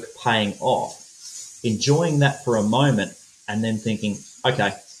hard work paying off, enjoying that for a moment, and then thinking,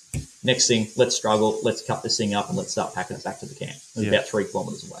 okay, next thing, let's struggle, let's cut this thing up, and let's start packing it back to the camp. It was about 3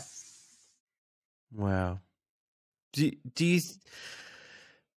 kilometres away. Wow. Did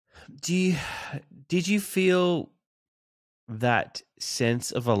you feel that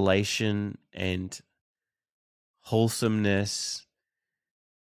sense of elation and wholesomeness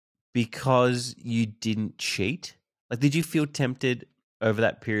because you didn't cheat? Like, did you feel tempted over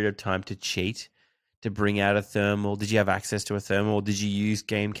that period of time to cheat, to bring out a thermal? Did you have access to a thermal? Did you use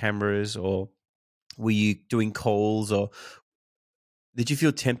game cameras, or were you doing calls, or did you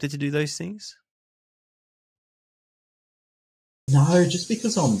feel tempted to do those things? No, just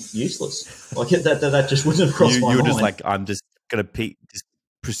because I'm useless. Like, that just wouldn't have crossed my mind. You were just like, I'm just going to just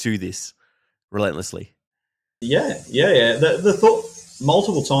pursue this relentlessly. Yeah. The thought,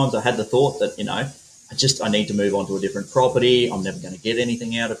 multiple times I had the thought that, I need to move on to a different property. I'm never going to get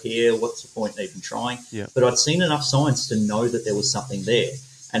anything out of here. What's the point in even trying? Yeah. But I'd seen enough signs to know that there was something there.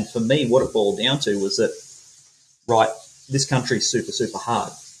 And for me, what it boiled down to was that, right, this country's super, super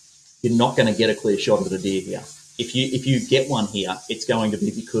hard. You're not going to get a clear shot at a deer here. If you get one here, it's going to be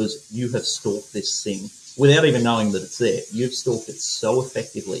because you have stalked this thing without even knowing that it's there. You've stalked it so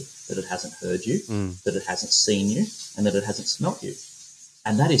effectively that it hasn't heard you, that it hasn't seen you, and that it hasn't smelt you.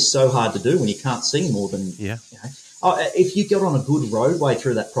 And that is so hard to do when you can't see more than, if you got on a good roadway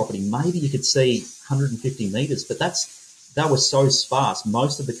through that property, maybe you could see 150 metres, but that was so sparse.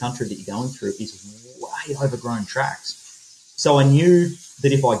 Most of the country that you're going through is way overgrown tracks. So I knew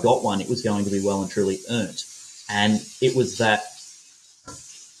that if I got one, it was going to be well and truly earned. And it was the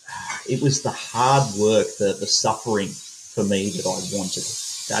hard work, the suffering for me that I wanted.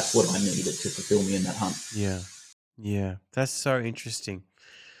 That's what I needed to fulfill me in that hunt. Yeah. That's so interesting.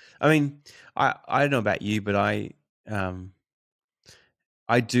 I mean, I don't know about you, but I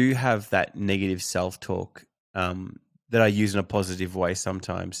do have that negative self-talk that I use in a positive way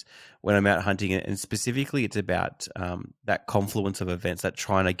sometimes when I'm out hunting, and specifically it's about that confluence of events, that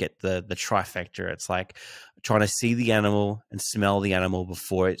trying to get the trifecta. It's like trying to see the animal and smell the animal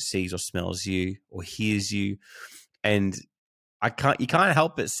before it sees or smells you or hears you, and you can't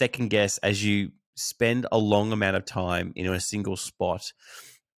help but second guess as you spend a long amount of time in a single spot,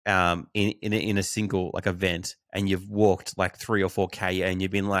 in a single like event, and you've walked like 3 or 4K, and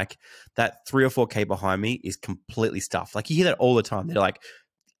you've been like, that 3 or 4K behind me is completely stuffed. Like you hear that all the time. They're like,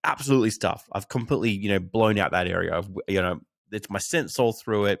 absolutely stuffed. I've completely, blown out that area. It's my sense all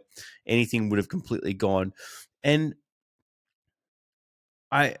through it. Anything would have completely gone. And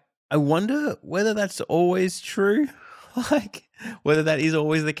I I wonder whether that's always true. Like whether that is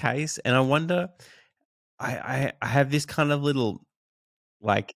always the case. And I wonder, I have this kind of little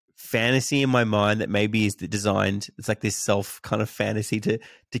like fantasy in my mind that maybe is designed. It's like this self kind of fantasy to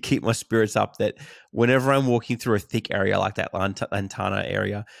keep my spirits up. That whenever I'm walking through a thick area like that Lantana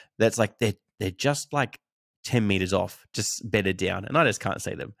area, that's like they're just like 10 meters off, just bedded down, and I just can't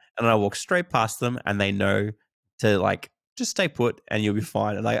see them. And I walk straight past them, and they know to like just stay put, and you'll be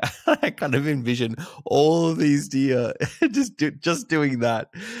fine. And I kind of envision all of these deer just doing that.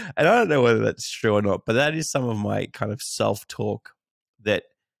 And I don't know whether that's true or not, but that is some of my kind of self talk that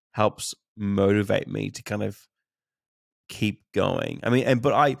helps motivate me to kind of keep going. I mean,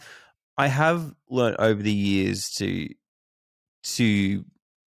 but I have learned over the years to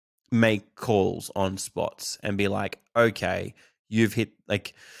make calls on spots and be like, okay, you've hit,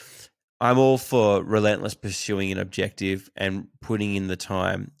 like, I'm all for relentless pursuing an objective and putting in the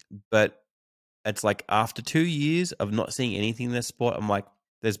time, but it's like after 2 years of not seeing anything in this spot, I'm like,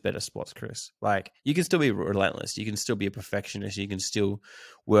 there's better spots, Chris. Like, you can still be relentless. You can still be a perfectionist. You can still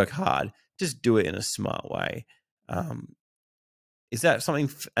work hard. Just do it in a smart way. Is that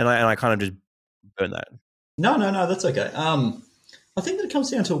something? And I kind of just burn that. No, no, no, that's okay. I think that it comes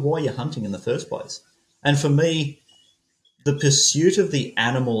down to why you're hunting in the first place. And for me, the pursuit of the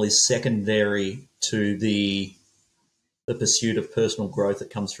animal is secondary to the pursuit of personal growth that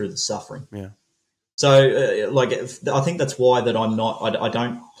comes through the suffering. Yeah. So, I think that's why that I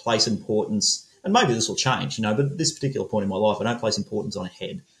don't place importance, and maybe this will change, but at this particular point in my life, I don't place importance on a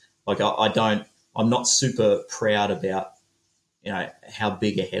head. Like, I'm not super proud about, how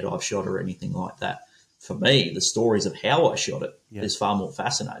big a head I've shot or anything like that. For me, the stories of how I shot it is far more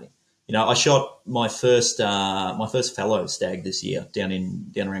fascinating. I shot my first fallow stag this year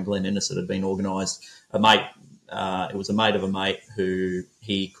down around Glen Innes that had been organised. It was a mate of a mate who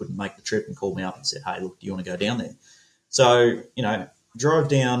he couldn't make the trip and called me up and said, "Hey, look, do you want to go down there?" So, drove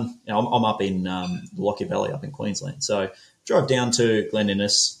down. I'm up in the Lockyer Valley up in Queensland. So, drove down to Glen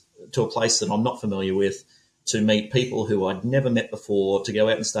Innes, to a place that I'm not familiar with, to meet people who I'd never met before, to go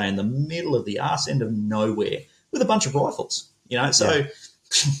out and stay in the middle of the arse end of nowhere with a bunch of rifles. So. Yeah.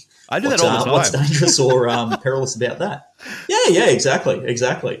 I do that all the time. What's dangerous or perilous about that? Yeah,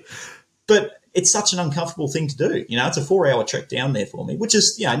 exactly. But it's such an uncomfortable thing to do. It's a 4-hour trek down there for me, which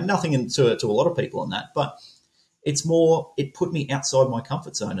is nothing to a lot of people on that. But it's more, it put me outside my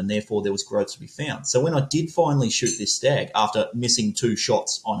comfort zone, and therefore there was growth to be found. So when I did finally shoot this stag after missing 2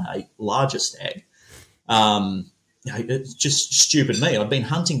 shots on a larger stag, it's just stupid me. I'd been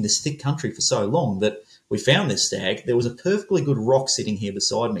hunting this thick country for so long that we found this stag. There was a perfectly good rock sitting here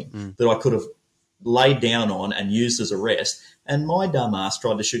beside me that I could have laid down on and used as a rest. And my dumb ass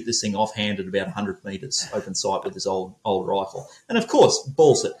tried to shoot this thing offhand at about 100 metres open sight with this old rifle. And, of course,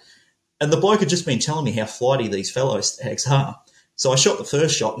 balls it. And the bloke had just been telling me how flighty these fallow stags are. So I shot the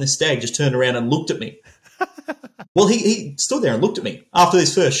first shot, and this stag just turned around and looked at me. Well, he stood there and looked at me after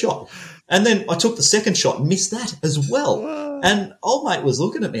this first shot. And then I took the second shot and missed that as well. Whoa. And old mate was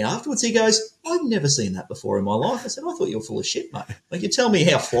looking at me afterwards. He goes, "I've never seen that before in my life." I said, "I thought you were full of shit, mate. Like, you tell me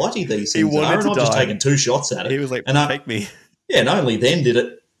how flighty these things are, and I've just taken 2 shots at it." He was like, "Take me." Yeah, and only then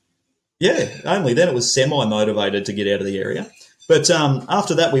it was semi-motivated to get out of the area. But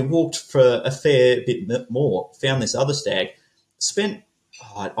after that, we walked for a fair bit more, found this other stag, spent...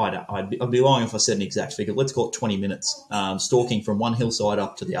 I'd be lying if I said an exact figure. Let's call it 20 minutes, stalking from one hillside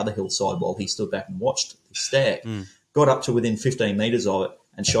up to the other hillside while he stood back and watched the stag. Got up to within 15 metres of it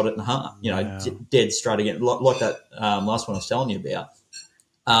and shot it in the heart, dead straight again, like that last one I was telling you about.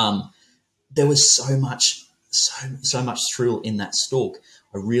 There was so much thrill in that stalk.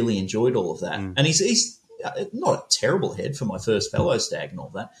 I really enjoyed all of that. And he's not a terrible head for my first fallow stag and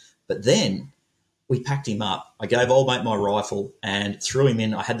all that, but then... we packed him up. I gave old mate my rifle and threw him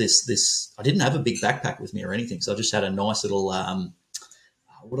in. I had this. I didn't have a big backpack with me or anything, so I just had a nice little.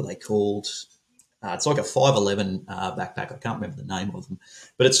 What are they called? It's like a 511 backpack. I can't remember the name of them,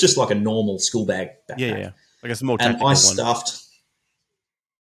 but it's just like a normal school bag backpack. Yeah. Like a more and I tactical one. stuffed.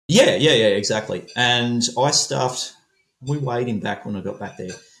 Yeah, exactly. And I stuffed. We weighed him back when I got back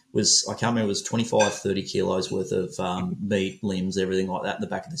there. Was I can't remember. It was 25, 30 kilos worth of meat, limbs, everything like that in the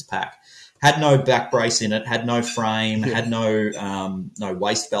back of this pack. Had no back brace in it. Had no frame. Yeah. Had no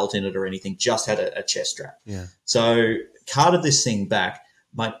waist belt in it or anything. Just had a chest strap. Yeah. So carted this thing back,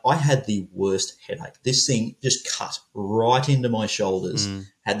 mate. I had the worst headache. This thing just cut right into my shoulders. Mm.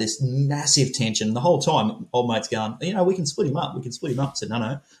 Had this massive tension the whole time. Old mate's going, we can split him up. We can split him up. I said,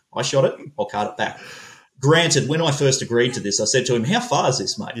 no. I shot it. I'll cart it back. Granted, when I first agreed to this, I said to him, "How far is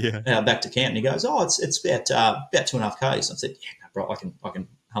this, mate? Yeah. Back to camp?" And he goes, "Oh, it's about 2.5 k's." I said, "Yeah, no, bro, I can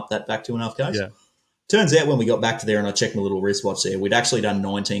hump that back 2.5 k's." Yeah. Turns out when we got back to there and I checked my little wristwatch there, we'd actually done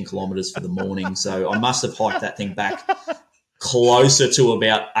 19 kilometres for the morning. So I must have hiked that thing back closer to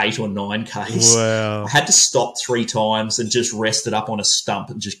about 8 or 9 k's. I Wow. had to stop 3 times and just rest it up on a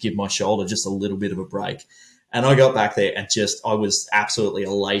stump and just give my shoulder just a little bit of a break. And I got back there and I was absolutely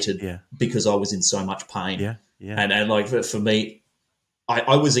elated Yeah. because I was in so much pain. Yeah. Yeah. And like for me,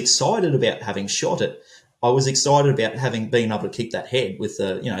 I was excited about having shot it. I was excited about having been able to kick that head with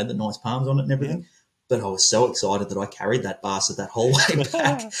the nice palms on it and everything. But I was so excited that I carried that bastard that whole way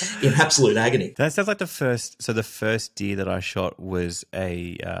back in absolute agony. That sounds like the first. So the first deer that I shot was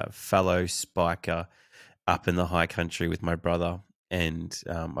a fallow spiker up in the high country with my brother, and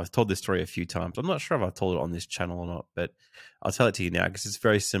I've told this story a few times. I'm not sure if I've told it on this channel or not, but I'll tell it to you now because it's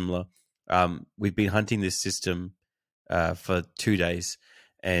very similar. We've been hunting this system for 2 days,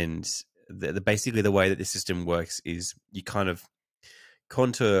 and basically the way that the system works is you kind of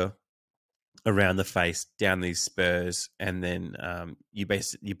contour around the face down these spurs, and then you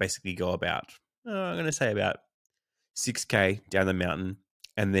basically go about I'm going to say about 6K down the mountain,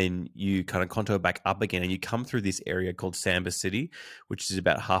 and then you kind of contour back up again, and you come through this area called Samba City, which is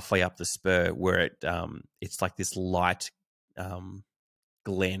about halfway up the spur, where it's like this light um,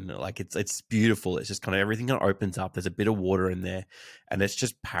 glen. Like it's beautiful. It's just kind of everything kind of opens up. There's a bit of water in there, and it's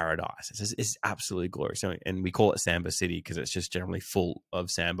just paradise. It's absolutely glorious. And we call it Samba City because it's just generally full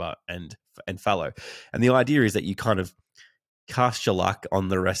of samba and fallow. And the idea is that you kind of cast your luck on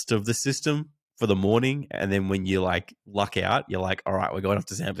the rest of the system for the morning, and then when you like luck out, you're like, all right, we're going off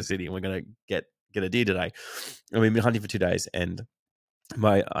to Samba City and we're gonna get a deer today. And we've been hunting for 2 days, and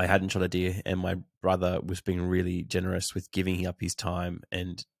I hadn't shot a deer, and my brother was being really generous with giving up his time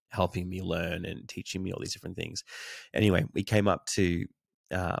and helping me learn and teaching me all these different things. Anyway, we came up to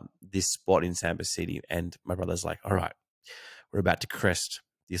this spot in Samba City, and my brother's like, all right, we're about to crest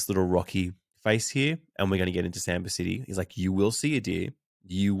this little rocky face here, and we're going to get into Samba City. He's like, you will see a deer,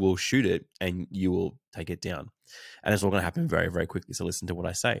 you will shoot it, and you will take it down. And it's all going to happen very, very quickly. So listen to what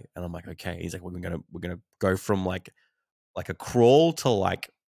I say. And I'm like, okay. He's like, we're gonna go from like a crawl to like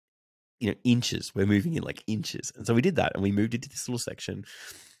inches. We're moving in like inches. And so we did that, and we moved into this little section.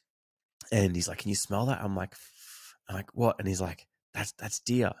 And he's like, can you smell that? I'm like, what? And he's like, that's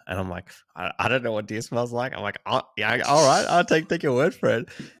deer. And I'm like, I don't know what deer smells like. I'm like, oh, yeah, all right, I'll take your word for it.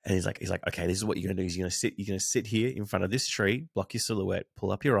 And he's like, okay, this is what you're gonna do. Is you're gonna sit here in front of this tree, block your silhouette,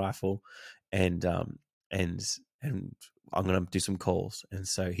 pull up your rifle, and and I'm gonna do some calls. And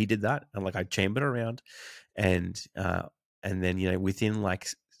so he did that. And like I chambered around, and then within like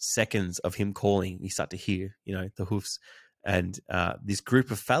seconds of him calling, you start to hear the hoofs, and this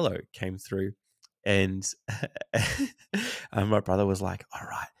group of fallow came through, and and my brother was like, all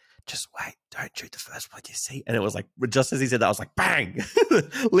right, just wait, don't shoot the first one you see. And it was like, just as he said that, I was like, bang.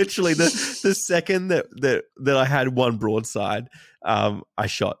 Literally the second that I had one broadside, I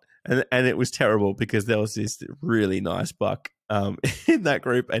shot, and it was terrible because there was this really nice buck in that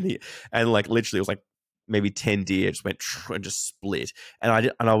group, and like literally it was like maybe 10 deer just went and just split,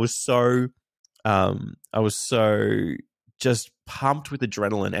 and I was so just pumped with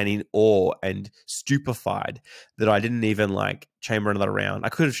adrenaline and in awe and stupefied that I didn't even like chamber another round. I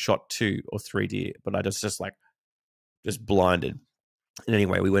could have shot 2 or 3 deer, but I just blinded. And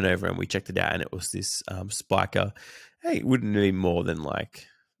anyway, we went over and we checked it out, and it was this spiker. Hey, it wouldn't be more than like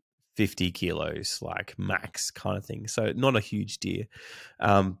 50 kilos, like max kind of thing. So not a huge deer.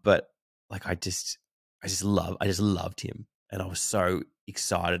 But like I just loved him, and I was so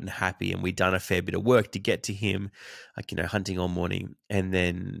excited and happy, and we'd done a fair bit of work to get to him, like hunting all morning. And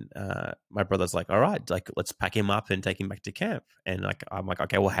then my brother's like, all right, like let's pack him up and take him back to camp. And like I'm like,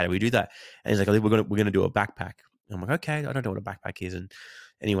 okay, well, how do we do that? And he's like, we're gonna do a backpack. And I'm like, okay, I don't know what a backpack is. And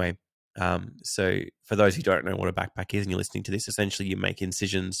anyway, so for those who don't know what a backpack is and you're listening to this, essentially you make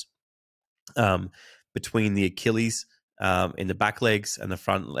incisions between the Achilles in the back legs and the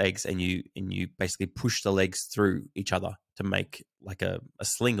front legs, and you basically push the legs through each other to make a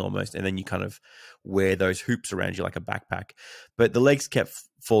sling almost, and then you kind of wear those hoops around you like a backpack. But the legs kept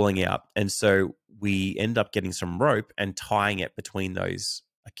falling out, and so we end up getting some rope and tying it between those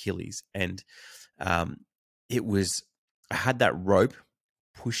Achilles. And it was, I had that rope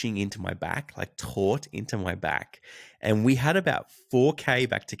pushing into my back, like taut into my back, and we had about 4K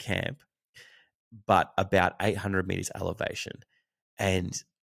back to camp, but about 800 meters elevation. And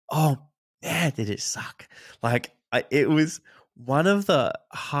oh man, did it suck! Like it was one of the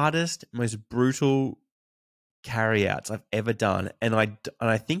hardest, most brutal carryouts I've ever done, and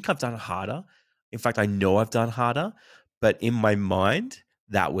I think I've done harder. In fact, I know I've done harder, but in my mind,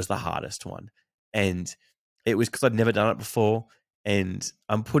 that was the hardest one, and it was because I'd never done it before. And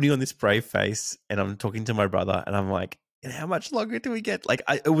I'm putting on this brave face, and I'm talking to my brother, and I'm like, how much longer do we get? Like,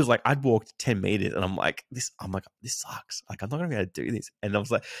 it was like I'd walked 10 meters, and I'm like, this sucks. Like, I'm not gonna be able to do this. And I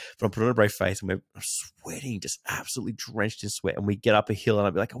was like, but I'm putting on a brave face, and I'm sweating, just absolutely drenched in sweat. And we get up a hill, and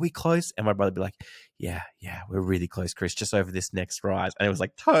I'd be like, are we close? And my brother'd be like, yeah, we're really close, Chris, just over this next rise. And it was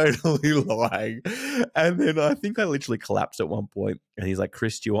like totally lying. And then I think I literally collapsed at one point, and he's like,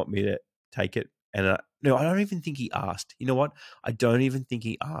 Chris, do you want me to take it? And no, I don't even think he asked. You know what? I don't even think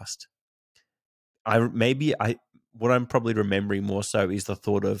he asked. What I'm probably remembering more so is the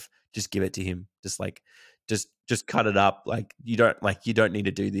thought of just give it to him. Just cut it up. Like you don't need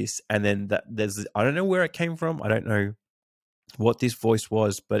to do this. And then I don't know where it came from. I don't know what this voice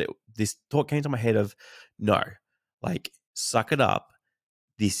was, but this thought came to my head of no, like suck it up.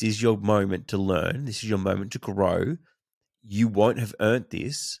 This is your moment to learn. This is your moment to grow. You won't have earned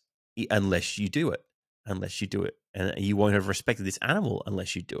this unless you do it. And you won't have respected this animal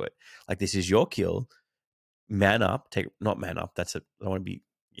unless you do it. Like, this is your kill. Man up. Not man up. I don't want to be,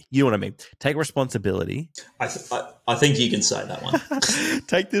 you know what I mean? Take responsibility. I think you can say that one.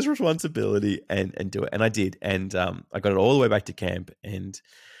 Take this responsibility and do it. And I did. And I got it all the way back to camp and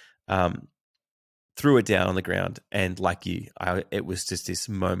threw it down on the ground. And like you, it was just this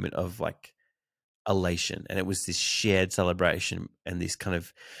moment of like elation, and it was this shared celebration, and this kind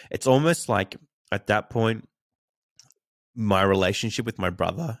of, it's almost like at that point my relationship with my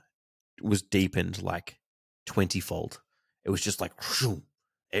brother was deepened like 20-fold. It was just like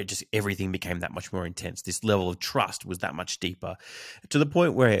everything became that much more intense. This level of trust was that much deeper, to the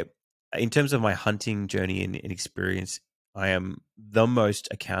point where in terms of my hunting journey and experience, I am the most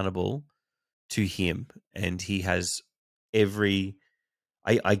accountable to him, and he has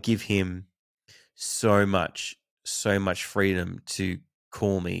I give him so much freedom to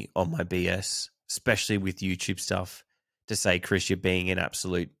call me on my BS, especially with YouTube stuff, to say, Chris, you're being an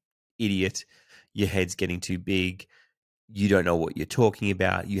absolute idiot. Your head's getting too big. You don't know what you're talking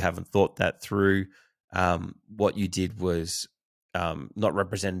about. You haven't thought that through. What you did was not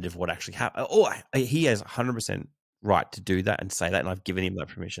representative of what actually happened. He has 100% right to do that and say that, and I've given him that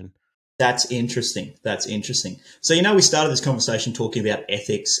permission. That's interesting. So, we started this conversation talking about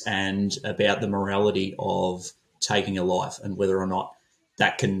ethics and about the morality of taking a life and whether or not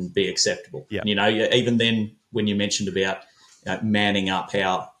that can be acceptable. Yeah. Even then when you mentioned about manning up,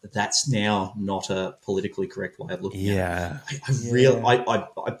 how that's now not a politically correct way of looking at it.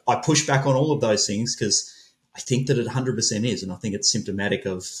 I push back on all of those things because I think that it 100% is, and I think it's symptomatic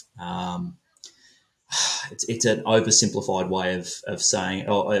of it's an oversimplified way of saying,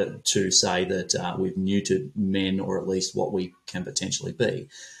 to say that we've neutered men, or at least what we can potentially be.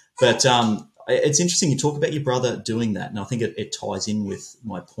 But it's interesting you talk about your brother doing that, and I think it ties in with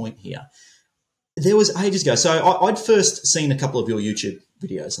my point here. There was ages ago. So I'd first seen a couple of your YouTube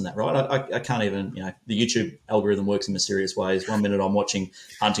videos and that, right? I can't even, the YouTube algorithm works in mysterious ways. 1 minute I'm watching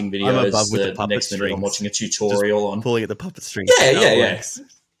hunting videos. The next minute I'm watching a tutorial on pulling at the puppet strings. Yeah.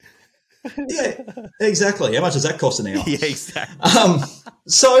 Yeah, exactly. How much does that cost an hour? Yeah, exactly.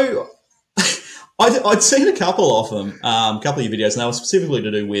 So I'd seen a couple of them, a couple of your videos, and they were specifically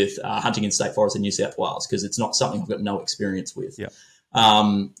to do with hunting in state forests in New South Wales, because it's not something I've got no experience with. Yeah.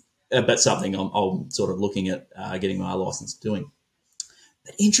 But something I'm sort of looking at getting my license doing.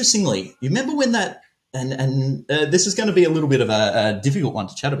 But interestingly, you remember when that, and this is going to be a little bit of a difficult one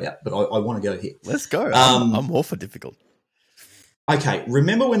to chat about, but I want to go here. Let's go. I'm all for difficult. Okay,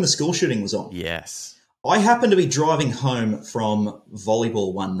 remember when the school shooting was on? Yes. I happened to be driving home from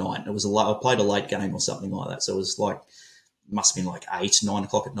volleyball one night. It was I played a late game or something like that, so it was must have been like 8, 9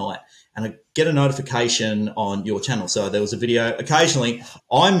 o'clock at night, and I get a notification on your channel. So there was a video. Occasionally,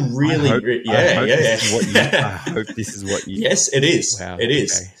 I'm really, I hope this is what you. Yes, it is. Wow, it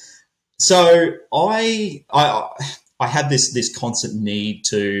is. So I I have this constant need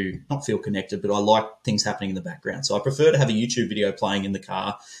to not feel connected, but I like things happening in the background. So I prefer to have a YouTube video playing in the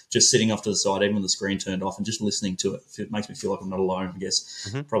car, just sitting off to the side, even with the screen turned off, and just listening to it. It makes me feel like I'm not alone, I guess.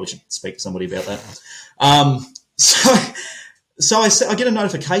 Mm-hmm. Probably should speak to somebody about that. So I get a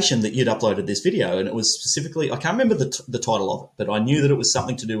notification that you'd uploaded this video, and it was specifically, I can't remember the title of it, but I knew that it was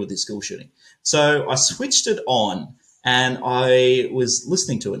something to do with this school shooting. So I switched it on, and I was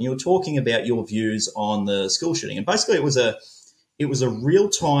listening to it, and you were talking about your views on the school shooting. And basically it was a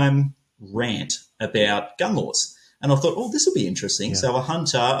real-time rant about gun laws. And I thought, oh, this will be interesting. Yeah. So a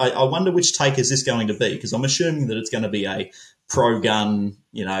hunter, I wonder which take is this going to be, because I'm assuming that it's going to be a pro-gun,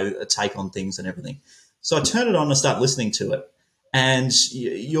 a take on things and everything. So I turn it on and start listening to it. And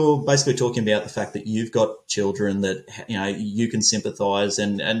you're basically talking about the fact that you've got children that, you can sympathise.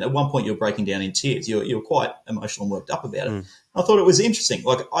 And at one point you're breaking down in tears. You're quite emotional and worked up about it. I thought it was interesting.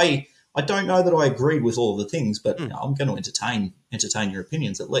 Like, I don't know that I agreed with all of the things, but I'm going to entertain your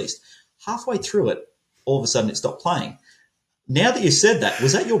opinions at least. Halfway through it, all of a sudden it stopped playing. Now that you said that,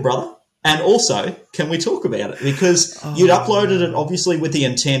 was that your brother? And also, can we talk about it? Because you'd uploaded it obviously with the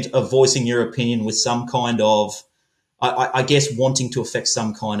intent of voicing your opinion with some kind of, I guess, wanting to affect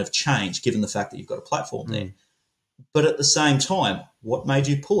some kind of change, given the fact that you've got a platform there. But at the same time, what made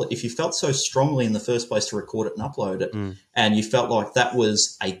you pull it? If you felt so strongly in the first place to record it and upload it, and you felt like that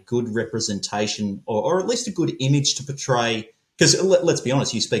was a good representation or at least a good image to portray, because let's be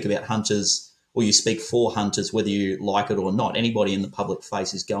honest, you speak about hunters or you speak for hunters, whether you like it or not. Anybody in the public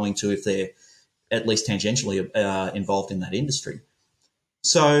face is going to, if they're at least tangentially involved in that industry.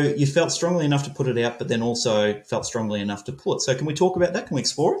 So you felt strongly enough to put it out, but then also felt strongly enough to pull it. So can we talk about that? Can we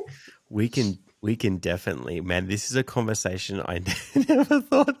explore it? We can definitely. Man, this is a conversation I never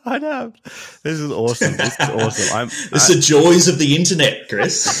thought I'd have. This is awesome. It's the joys of the internet,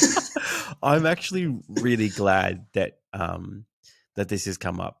 Chris. I'm actually really glad that that this has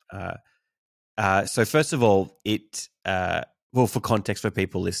come up. So first of all, for context for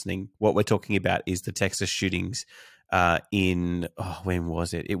people listening, what we're talking about is the Texas shootings. When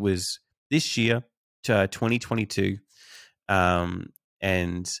was it? It was this year, 2022,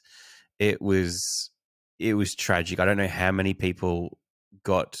 and it was tragic. I don't know how many people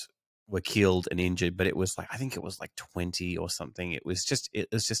were killed and injured, but I think it was like 20 or something. It was just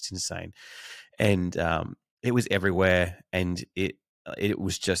insane, and it was everywhere, and it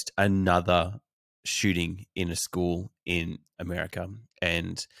was just another shooting in a school in America,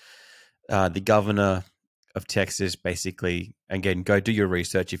 and the governor of Texas, basically, again, go do your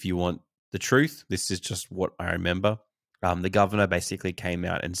research if you want the truth. This is just what I remember. The governor basically came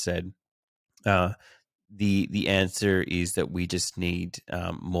out and said, the answer is that we just need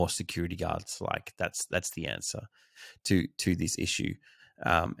more security guards. Like that's the answer to this issue.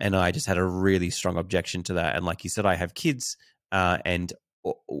 And I just had a really strong objection to that. And like you said, I have kids, and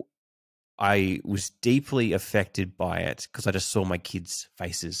I was deeply affected by it because I just saw my kids'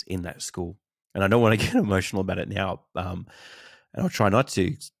 faces in that school. And I don't want to get emotional about it now, and I'll try not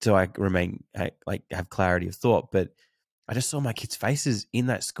to, so I remain have clarity of thought. But I just saw my kids' faces in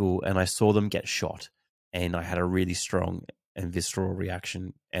that school, and I saw them get shot, and I had a really strong and visceral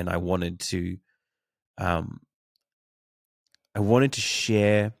reaction, and I wanted to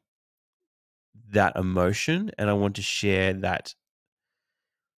share that emotion, and I wanted to share that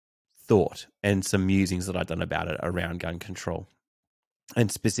thought and some musings that I'd done about it around gun control, and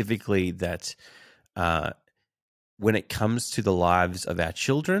specifically that. When it comes to the lives of our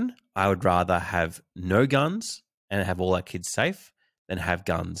children, I would rather have no guns and have all our kids safe than have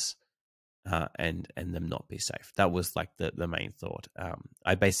guns and them not be safe. That was like the main thought.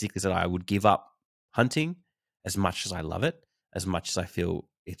 I basically said I would give up hunting as much as I love it, as much as I feel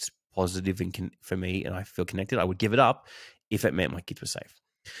it's positive and for me and I feel connected. I would give it up if it meant my kids were safe.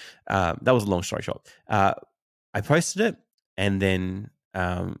 That was a long story short. I posted it, and then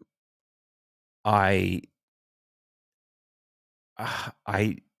I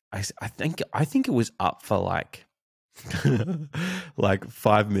think it was up for like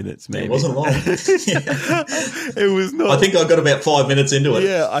 5 minutes, maybe. It wasn't long. It was not. I think I got about 5 minutes into it.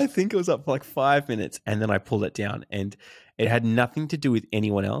 Yeah, I think it was up for like 5 minutes, and then I pulled it down, and it had nothing to do with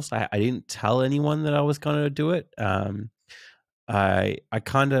anyone else. I didn't tell anyone that I was going to do it.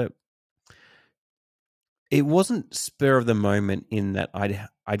 It wasn't spur of the moment in that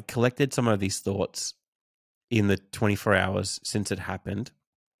I'd collected some of these thoughts in the 24 hours since it happened.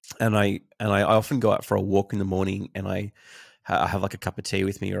 And I often go out for a walk in the morning, and I have like a cup of tea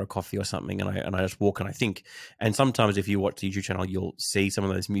with me or a coffee or something, and I just walk and I think. And sometimes if you watch the YouTube channel, you'll see some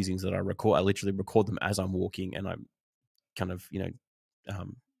of those musings that I record. I literally record them as I'm walking, and I'm kind of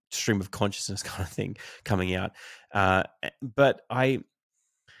stream of consciousness kind of thing coming out. But I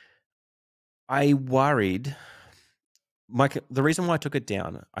worried. Mike, the reason why I took it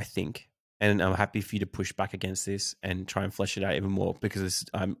down, I think, and I'm happy for you to push back against this and try and flesh it out even more because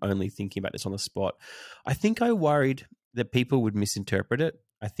I'm only thinking about this on the spot. I think I worried that people would misinterpret it.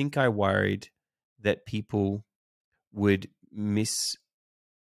 I think I worried that people would mistake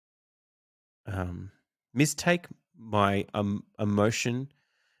my emotion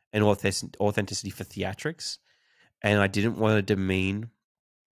and authenticity for theatrics, and I didn't want to demean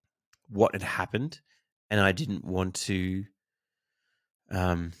what had happened, and I didn't want to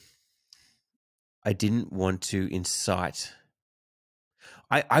incite.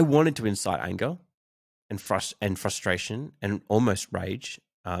 I wanted to incite anger and frustration and almost rage,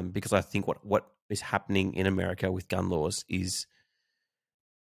 because I think what is happening in America with gun laws is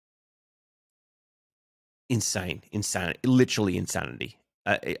insanity, literally insanity.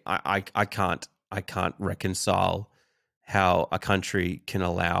 I can't reconcile how a country can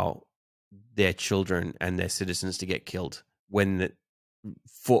allow their children and their citizens to get killed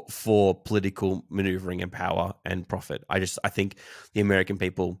for political maneuvering and power and profit. I think the American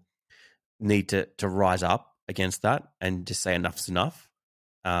people need to rise up against that and just say enough's enough,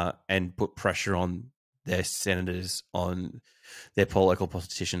 and put pressure on their senators, on their local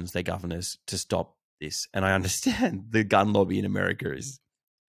politicians, their governors to stop this. And I understand the gun lobby in America is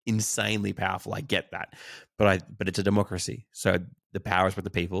insanely powerful. I get that, but it's a democracy, so the power is with the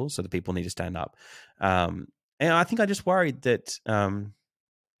people. So the people need to stand up. And I think I just worried that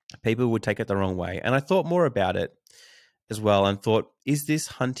people would take it the wrong way. And I thought more about it as well, and thought, is this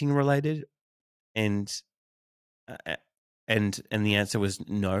hunting related? And uh, and the answer was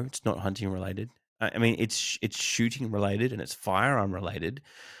no, it's not hunting related. I mean, it's shooting related and it's firearm related,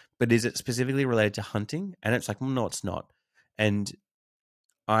 but is it specifically related to hunting? And it's like, well, no, it's not. And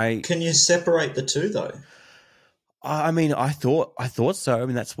Can you separate the two though? I mean, I thought so. I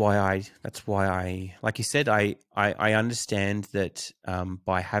mean, that's why I, like you said, I understand that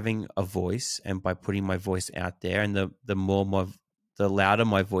by having a voice and by putting my voice out there, and the louder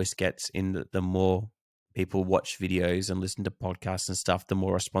my voice gets, the more people watch videos and listen to podcasts and stuff, the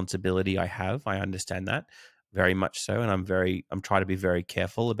more responsibility I have. I understand that very much so, and I'm trying to be very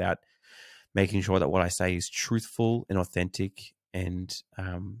careful about making sure that what I say is truthful and authentic and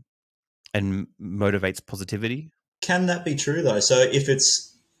motivates positivity. Can that be true though? So if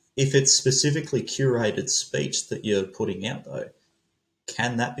it's specifically curated speech that you're putting out though,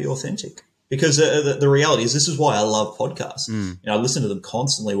 can that be authentic? Because the reality is, this is why I love podcasts. Mm. I listen to them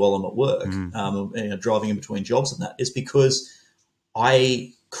constantly while I'm at work, driving in between jobs, and that is because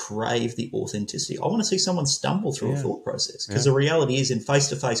I crave the authenticity. I want to see someone stumble through a thought process, because the reality is, in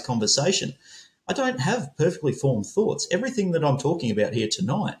face-to-face conversation, I don't have perfectly formed thoughts. Everything that I'm talking about here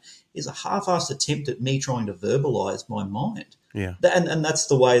tonight is a half-assed attempt at me trying to verbalize my mind. Yeah. And that's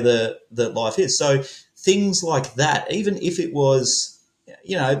the way that life is. So things like that, even if it was,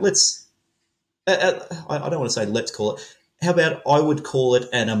 let's, I don't want to say let's call it, how about I would call it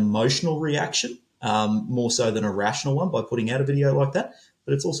an emotional reaction, more so than a rational one, by putting out a video like that,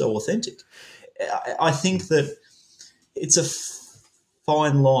 but it's also authentic. I think that it's a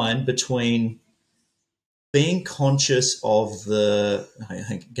fine line between being conscious of I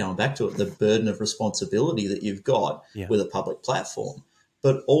think going back to it, the burden of responsibility that you've got with a public platform,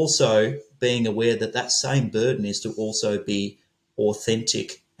 but also being aware that that same burden is to also be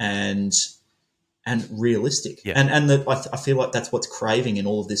authentic and realistic. Yeah. And that I feel like that's what's craving in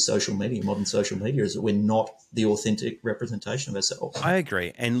all of this social media, modern social media, is that we're not the authentic representation of ourselves. I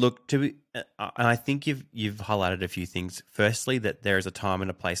agree. And look, and I think you've highlighted a few things. Firstly, that there is a time and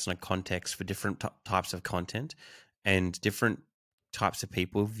a place and a context for different types of content, and different types of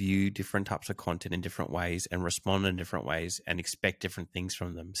people view different types of content in different ways and respond in different ways and expect different things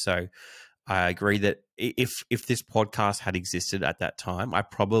from them. So I agree that if this podcast had existed at that time, I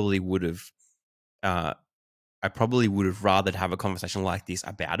probably would have rather have a conversation like this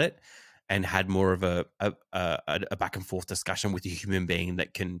about it, and had more of a back and forth discussion with a human being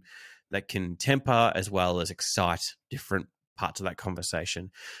that can temper as well as excite different parts of that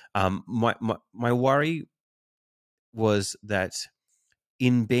conversation. My worry was that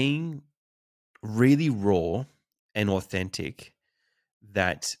in being really raw and authentic,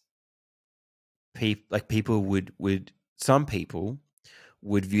 that people would some people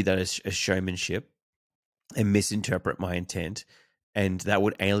would view that as showmanship and misinterpret my intent, and that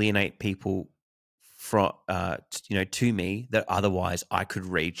would alienate people from to me that otherwise I could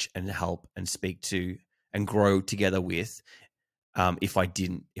reach and help and speak to and grow together with, if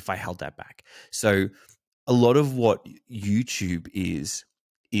I held that back. So a lot of what YouTube is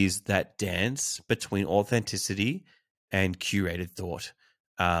is that dance between authenticity and curated thought,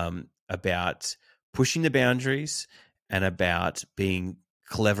 about pushing the boundaries and about being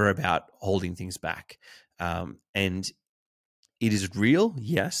clever about holding things back. And it is real,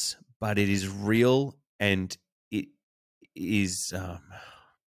 yes, but it is real and it is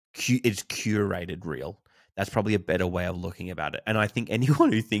it's curated real. That's probably a better way of looking about it. And I think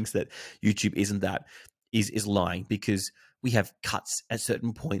anyone who thinks that YouTube isn't that is lying, because we have cuts at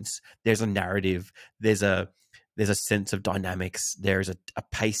certain points. There's a narrative. There's a sense of dynamics. There's a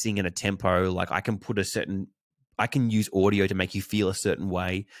pacing and a tempo. Like I can use audio to make you feel a certain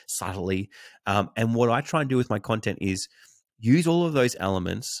way subtly. And what I try and do with my content is use all of those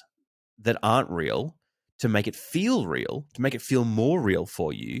elements that aren't real to make it feel real, to make it feel more real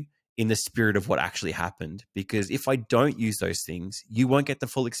for you in the spirit of what actually happened. Because if I don't use those things, you won't get the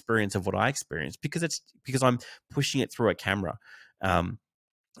full experience of what I experienced, because I'm pushing it through a camera. And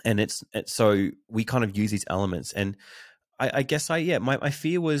it's so we kind of use these elements. And I guess my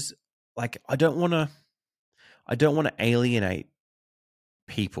fear was like, I don't want to alienate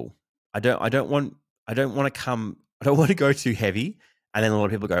people. I don't want to go too heavy, and then a lot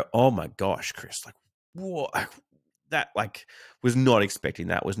of people go, "Oh my gosh, Chris, like what?" That like was not expecting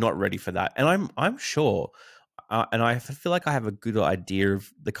that, was not ready for that. And I'm sure, and I feel like I have a good idea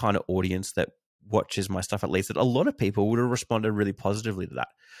of the kind of audience that watches my stuff, at least, that a lot of people would have responded really positively to that.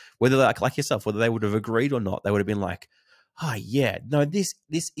 Whether like yourself, whether they would have agreed or not, they would have been like, "Oh yeah, no, this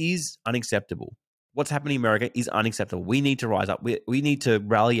is unacceptable. What's happening in America is unacceptable. We need to rise up. We need to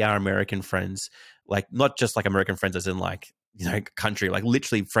rally our American friends, like not just like American friends as in like, country, like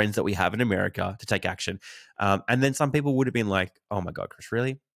literally friends that we have in America, to take action." And then some people would have been like, "Oh my God, Chris,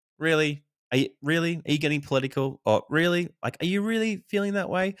 really? Really? Are you getting political? Oh, really? Like, are you really feeling that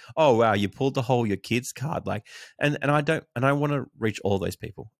way? Oh, wow, you pulled the whole your kids card." Like, and I want to reach all those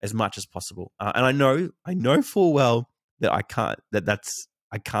people as much as possible. And I know full well that I can't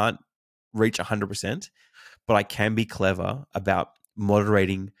reach 100%, but I can be clever about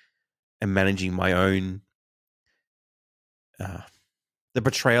moderating and managing my own, the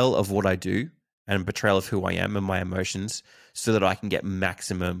betrayal of what I do and betrayal of who I am and my emotions, so that I can get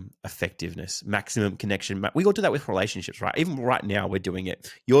maximum effectiveness, maximum connection. We all do that with relationships, right? Even right now, we're doing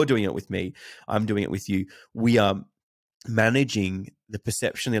it. You're doing it with me. I'm doing it with you. We are managing the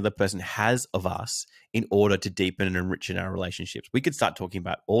perception the other person has of us in order to deepen and enrich in our relationships. We could start talking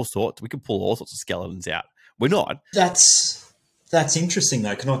about all sorts. We could pull all sorts of skeletons out. We're not. That's interesting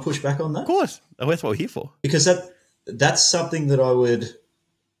though. Can I push back on Of that? course. That's what we're here for. Because that's something that I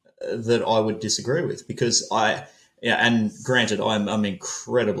would disagree with, because and granted, I'm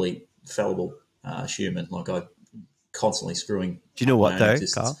incredibly fallible human. Like I'm constantly screwing Do you know up what my own though,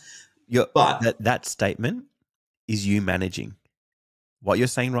 existence. Carl? But That statement is you managing. What you're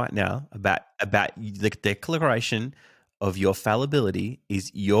saying right now about the declaration of your fallibility is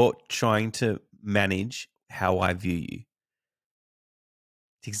you're trying to manage how I view you.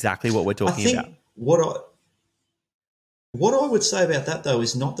 It's exactly what we're I talking about. think what I would say about that though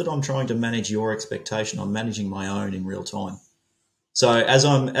is not that I'm trying to manage your expectation. I'm managing my own in real time. So as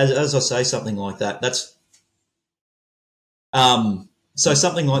I say something like that, that's so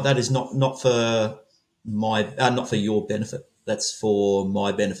something like that is not for not for your benefit. That's for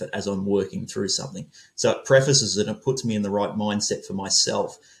my benefit as I'm working through something. So it prefaces it and it puts me in the right mindset for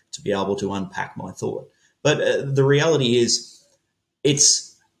myself to be able to unpack my thought. But the reality is,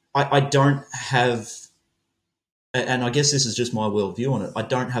 I don't have, and I guess this is just my worldview on it. I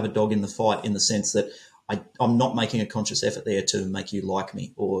don't have a dog in the fight, in the sense that I'm not making a conscious effort there to make you like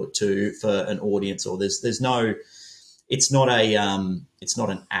me, or for an audience, or there's no, it's not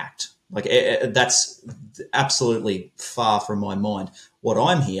an act. Like that's absolutely far from my mind. What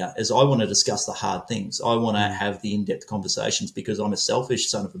I'm here is, I want to discuss the hard things. I want to have the in-depth conversations, because I'm a selfish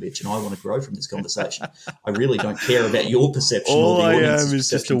son of a bitch and I want to grow from this conversation. I really don't care about your perception or All the I audience's am is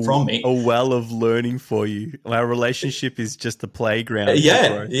just perception from me. a well of learning for you. Our relationship is just a playground for Yeah,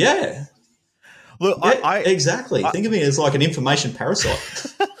 growth. yeah. Look, Yeah, exactly. Think of me as like an information parasite.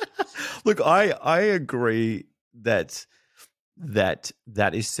 look, I agree that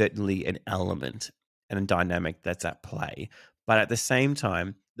that is certainly an element and a dynamic that's at play. But at the same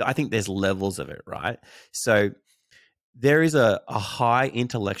time, I think there's levels of it, right? So there is a high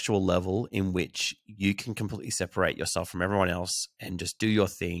intellectual level in which you can completely separate yourself from everyone else and just do your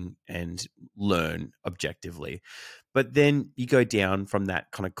thing and learn objectively. But then you go down from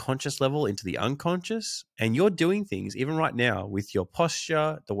that kind of conscious level into the unconscious, and you're doing things even right now with your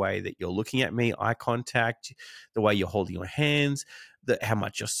posture, the way that you're looking at me, eye contact, the way you're holding your hands, how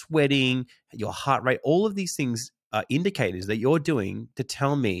much you're sweating, your heart rate, all of these things indicators that you're doing to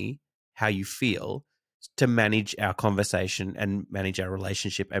tell me how you feel, to manage our conversation and manage our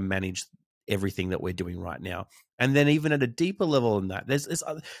relationship and manage everything that we're doing right now. And then even at a deeper level than that, there's this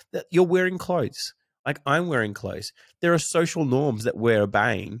other, that you're wearing clothes. Like I'm wearing clothes. There are social norms that we're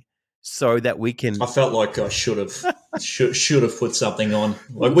obeying so that we can. I felt like I should have put something on.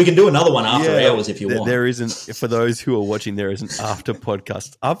 Like, we can do another one after hours if you want. There isn't, for those who are watching, there is an after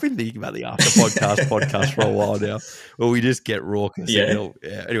podcast. I've been thinking about the after podcast for a while now, where we just get raucous. Yeah.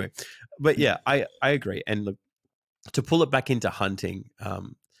 Anyway, but yeah, I agree. And look, to pull it back into hunting,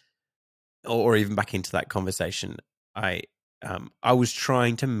 or even back into that conversation, I was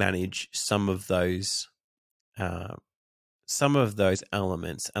trying to manage some of those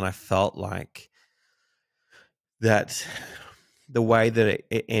elements, and I felt like that the way that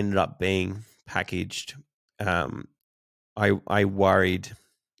it ended up being packaged, I worried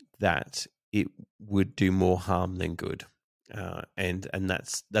that it would do more harm than good, and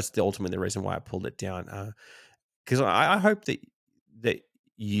that's the reason why I pulled it down. Because I hope that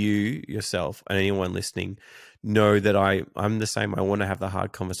you yourself and anyone listening know that I'm the same. I want to have the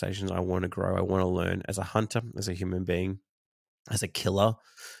hard conversations. I want to grow. I want to learn as a hunter, as a human being, as a killer,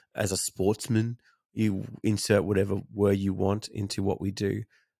 as a sportsman. You insert whatever word you want into what we do,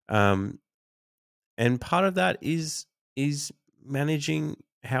 and part of that is managing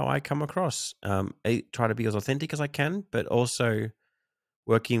how I come across. I try to be as authentic as I can, but also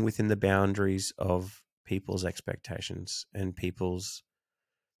working within the boundaries of people's expectations and people's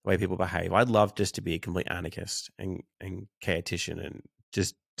the way people behave. I'd love just to be a complete anarchist and chaotician and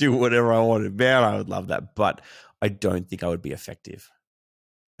just do whatever I wanted. Man, I would love that, but I don't think I would be effective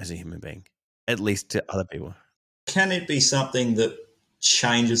as a human being, at least to other people. Can it be something that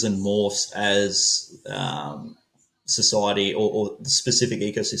changes and morphs as society or specific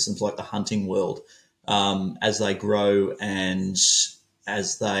ecosystems like the hunting world, as they grow and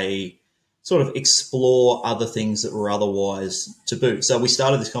as they sort of explore other things that were otherwise taboo? So we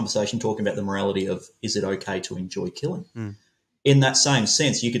started this conversation talking about the morality of, is it okay to enjoy killing? In that same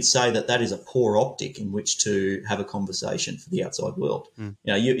sense, you could say that is a poor optic in which to have a conversation for the outside world. You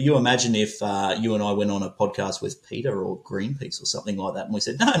know, you imagine if you and I went on a podcast with Peter or Greenpeace or something like that, and we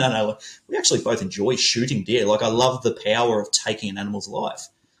said, no, we actually both enjoy shooting deer. Like, I love the power of taking an animal's life.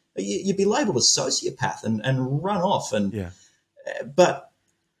 You'd be labelled a sociopath and run off. But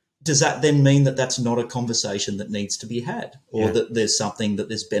does that then mean that that's not a conversation that needs to be had, or that there's something that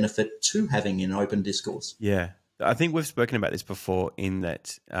there's benefit to having in open discourse? Yeah. I think we've spoken about this before, in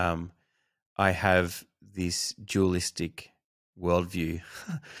that I have this dualistic worldview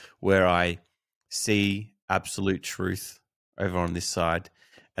where I see absolute truth over on this side,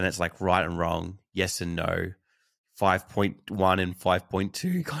 and it's like right and wrong, yes and no, 5.1 and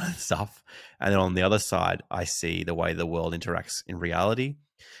 5.2 kind of stuff. And then on the other side, I see the way the world interacts in reality,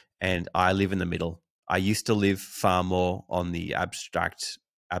 and I live in the middle. I used to live far more on the abstract,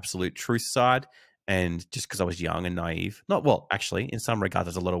 absolute truth side. And just because I was young and naive, actually, in some regards,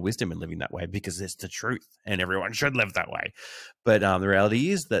 there's a lot of wisdom in living that way because it's the truth and everyone should live that way. But the reality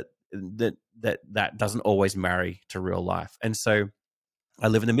is that doesn't always marry to real life. And so I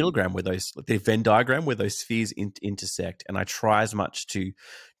live in the middle ground where the Venn diagram where those spheres intersect. And I try as much to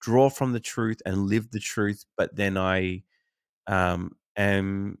draw from the truth and live the truth. But then I am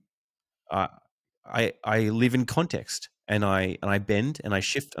I live in context, and I bend and I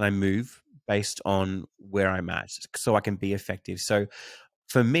shift and I move based on where I'm at, so I can be effective. So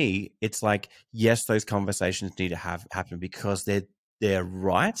for me, it's like, yes, those conversations need to happen because they're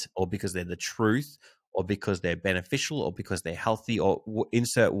right, or because they're the truth, or because they're beneficial, or because they're healthy, or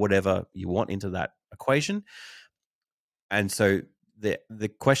insert whatever you want into that equation. And so the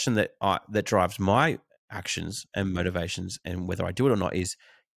question that drives my actions and motivations, and whether I do it or not, is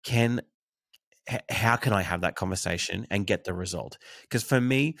how can I have that conversation and get the result? Because for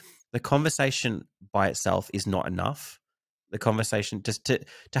me, the conversation by itself is not enough. The conversation, just to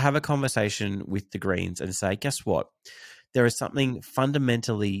have a conversation with the Greens and say, guess what? There is something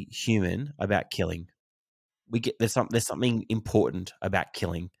fundamentally human about killing. There's something important about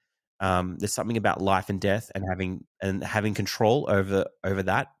killing. There's something about life and death and having control over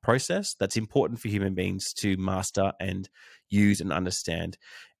that process that's important for human beings to master and use and understand.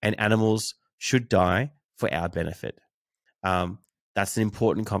 And animals should die for our benefit. That's an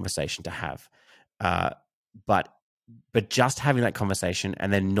important conversation to have. But just having that conversation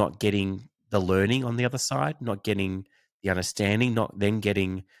and then not getting the learning on the other side, not getting the understanding, not then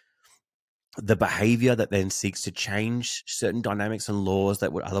getting the behavior that then seeks to change certain dynamics and laws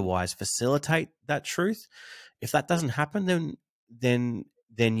that would otherwise facilitate that truth. If that doesn't happen, then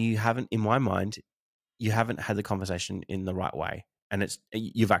you haven't, in my mind, you haven't had the conversation in the right way, and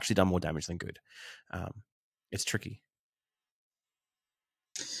you've actually done more damage than good. It's tricky.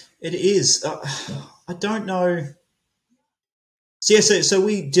 It is. I don't know. So, yeah, so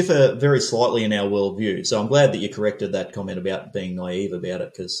we differ very slightly in our worldview. So I'm glad that you corrected that comment about being naive about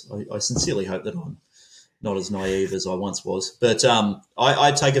it, because I sincerely hope that I'm not as naive as I once was. But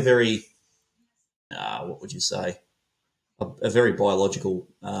I take a very, what would you say, a very biological,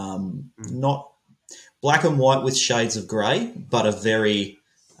 Mm. not black and white with shades of grey, but a very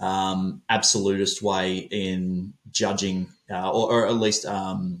absolutist way in judging, or at least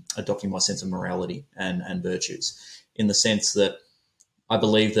adopting my sense of morality and virtues, in the sense that I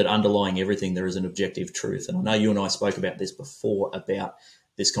believe that underlying everything there is an objective truth. And I know you and I spoke about this before, about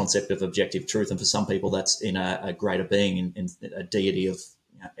this concept of objective truth. And for some people, that's in a greater being, in a deity of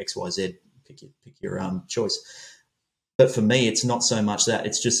X, Y, Z. Pick your choice. But for me, it's not so much that.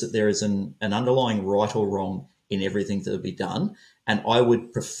 It's just that there is an underlying right or wrong in everything that will be done. And I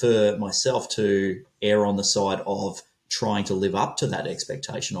would prefer myself to err on the side of trying to live up to that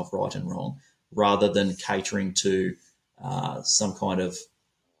expectation of right and wrong, rather than catering to some kind of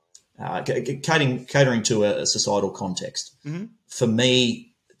catering to a societal context. Mm-hmm. For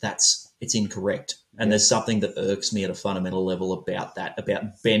me, it's incorrect. And Yeah. there's something that irks me at a fundamental level about that,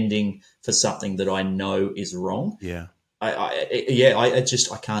 about bending for something that I know is wrong. Yeah.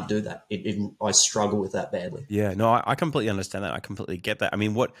 I can't do that. I struggle with that badly. Yeah, no, I completely understand that. I completely get that. I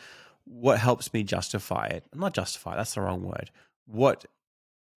mean, what helps me justify it? Not justify, that's the wrong word.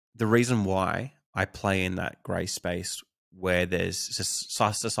 The reason why I play in that grey space where there's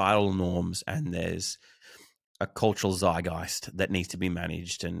societal norms and there's a cultural zeitgeist that needs to be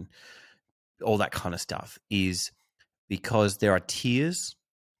managed and all that kind of stuff is because there are tiers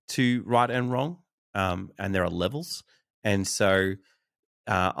to right and wrong, and there are levels. And so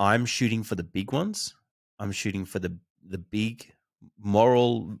I'm shooting for the big ones. I'm shooting for the big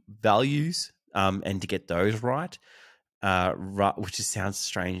moral values, and to get those right. Which just sounds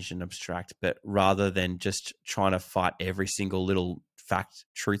strange and abstract, but rather than just trying to fight every single little fact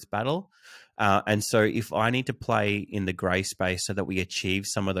truth battle. And so if I need to play in the gray space so that we achieve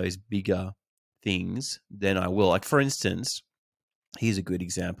some of those bigger things, then I will. Like, for instance, here's a good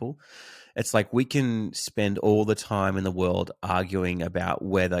example. It's like we can spend all the time in the world arguing about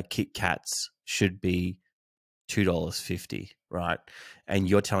whether Kit Kats should be $2.50, right? And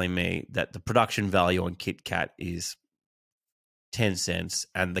you're telling me that the production value on Kit Kat is 10 cents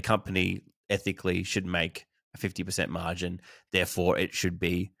and the company ethically should make a 50% margin. Therefore, it should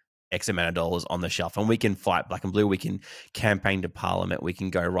be X amount of dollars on the shelf. And we can fight black and blue. We can campaign to Parliament. We can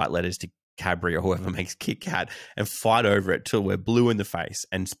go write letters to Cadbury or whoever makes Kit Kat and fight over it till we're blue in the face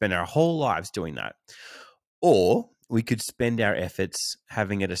and spend our whole lives doing that. Or we could spend our efforts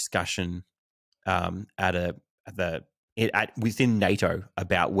having a discussion within NATO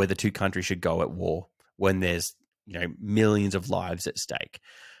about whether two countries should go at war when there's millions of lives at stake.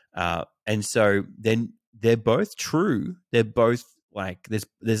 And so then they're both true. They're both like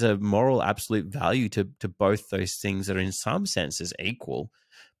there's a moral absolute value to both those things that are in some senses equal,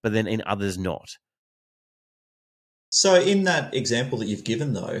 but then in others not. So in that example that you've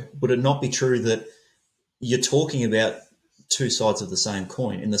given, though, would it not be true that you're talking about two sides of the same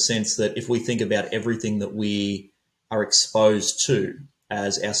coin, in the sense that if we think about everything that we are exposed to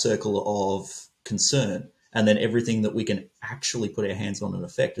as our circle of concern, and then everything that we can actually put our hands on and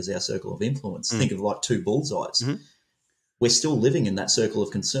affect as our circle of influence, think of like two bullseyes. Mm-hmm. We're still living in that circle of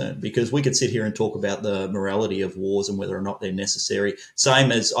concern, because we could sit here and talk about the morality of wars and whether or not they're necessary.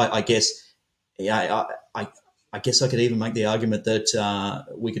 Same as I guess, I guess I could even make the argument that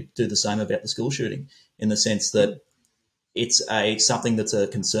we could do the same about the school shooting, in the sense that it's something that's a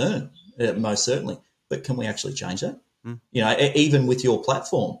concern, most certainly. But can we actually change that? Mm. Even with your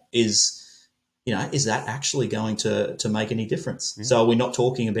platform, is that actually going to make any difference? Yeah. So are we not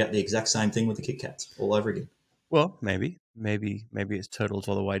talking about the exact same thing with the Kit Kats all over again? Well, maybe it's turtles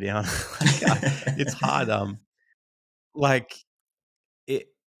all the way down. It's hard. Like it,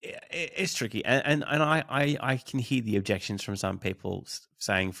 it's tricky, and I can hear the objections from some people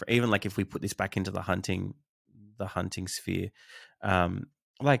saying, for even like if we put this back into the hunting sphere,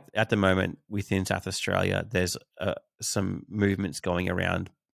 like at the moment within South Australia, there's some movements going around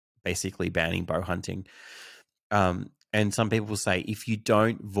basically banning bow hunting. And some people will say, if you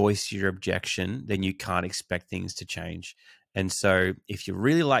don't voice your objection, then you can't expect things to change. And so if you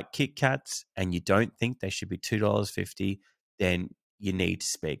really like Kit Kats and you don't think they should be $2.50, then you need to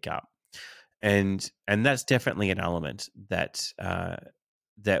speak up. And that's definitely an element that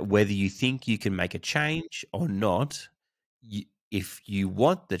that whether you think you can make a change or not, if you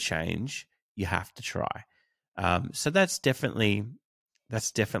want the change, you have to try. So that's definitely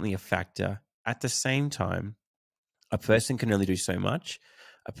a factor. At the same time, a person can only do so much.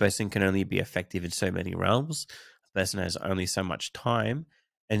 A person can only be effective in so many realms. A person has only so much time.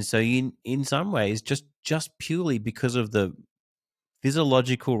 And so in some ways, just purely because of the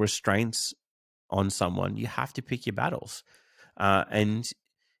physiological restraints on someone, you have to pick your battles. And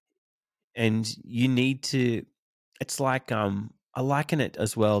you need to, it's like, I liken it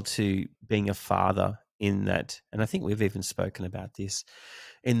as well to being a father in that, and I think we've even spoken about this,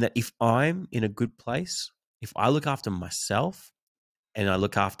 in that if I'm in a good place, if I look after myself and I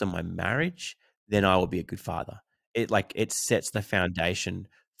look after my marriage, then I will be a good father. It sets the foundation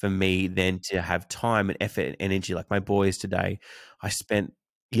for me then to have time and effort and energy. Like my boys today, I spent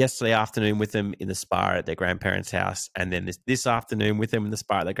yesterday afternoon with them in the spa at their grandparents' house, and then this afternoon with them in the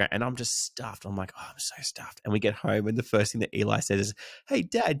spa at their and I'm just stuffed. I'm like, oh, I'm so stuffed. And we get home, and the first thing that Eli says is, "Hey,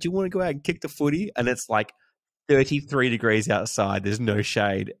 Dad, do you want to go out and kick the footy?" And it's like 33 degrees outside. There's no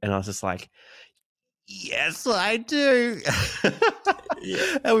shade, and I was just like, yes, I do.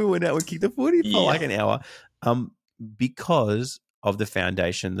 Yeah. And we went out and kicked the footy for like an hour, because of the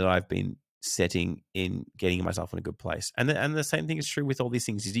foundation that I've been setting in getting myself in a good place. And the same thing is true with all these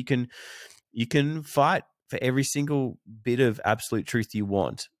things. Is you can fight for every single bit of absolute truth you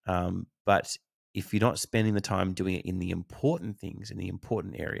want, but if you're not spending the time doing it in the important things, in the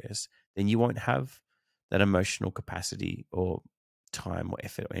important areas, then you won't have that emotional capacity or time or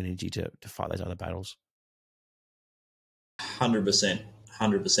effort or energy to fight those other battles. 100%.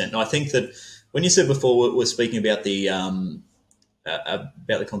 100%. And I think that when you said before, we're speaking about the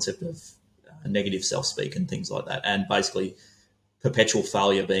concept of negative self-speak and things like that, and basically perpetual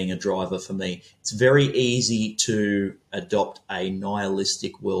failure being a driver for me. It's very easy to adopt a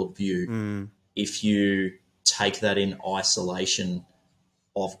nihilistic worldview if you take that in isolation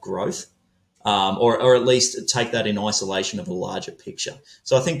of growth, or at least take that in isolation of a larger picture.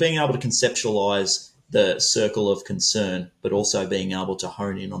 So I think being able to conceptualize the circle of concern, but also being able to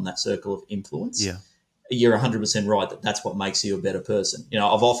hone in on that circle of influence. Yeah. You're 100% right that that's what makes you a better person. You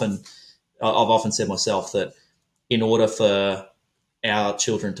know, I've often said myself that in order for our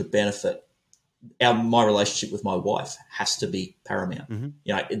children to benefit, my relationship with my wife has to be paramount. Mm-hmm.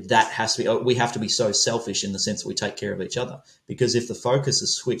 You know, that has to be. We have to be so selfish in the sense that we take care of each other. Because if the focus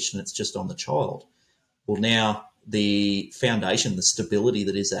is switched and it's just on the child, well, now the foundation, the stability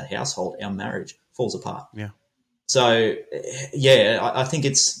that is that household, our marriage, falls apart. Yeah. So, yeah, I think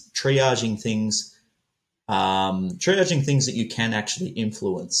it's triaging things that you can actually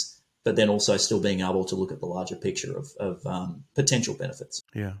influence, but then also still being able to look at the larger picture of potential benefits.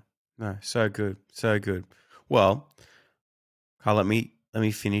 Yeah. No, so good. So good. Well, Carl, let me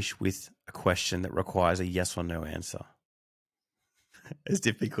finish with a question that requires a yes or no answer. As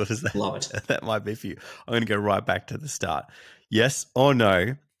difficult as Love it. that might be for you. I'm going to go right back to the start. Yes or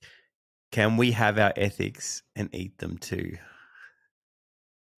no, can we have our ethics and eat them too?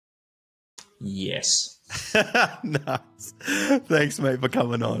 Yes. Nice. Thanks, mate, for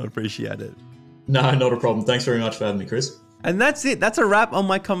coming on. I appreciate it. No, not a problem. Thanks very much for having me, Chris. And that's it. That's a wrap on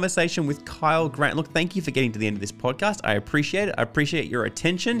my conversation with Kyal Grant. Look, thank you for getting to the end of this podcast. I appreciate it. I appreciate your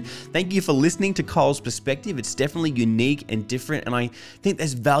attention. Thank you for listening to Kyal's perspective. It's definitely unique and different. And I think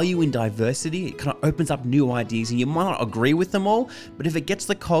there's value in diversity. It kind of opens up new ideas, and you might not agree with them all, but if it gets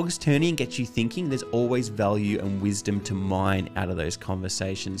the cogs turning and gets you thinking, there's always value and wisdom to mine out of those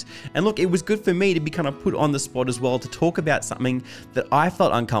conversations. And look, it was good for me to be kind of put on the spot as well to talk about something that I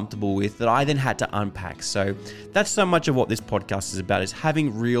felt uncomfortable with that I then had to unpack. So that's so much of what this podcast is about, is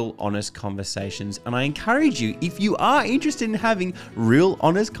having real, honest conversations. And I encourage you, if you are interested in having real,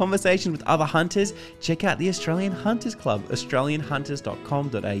 honest conversations with other hunters, check out the Australian Hunters Club,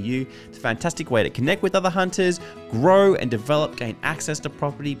 australianhunters.com.au. It's a fantastic way to connect with other hunters, grow and develop, gain access to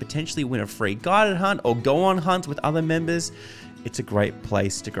property, potentially win a free guided hunt or go on hunts with other members. It's a great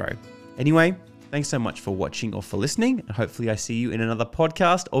place to grow. Anyway, thanks so much for watching or for listening, and hopefully I see you in another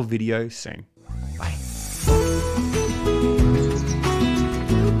podcast or video soon. Bye.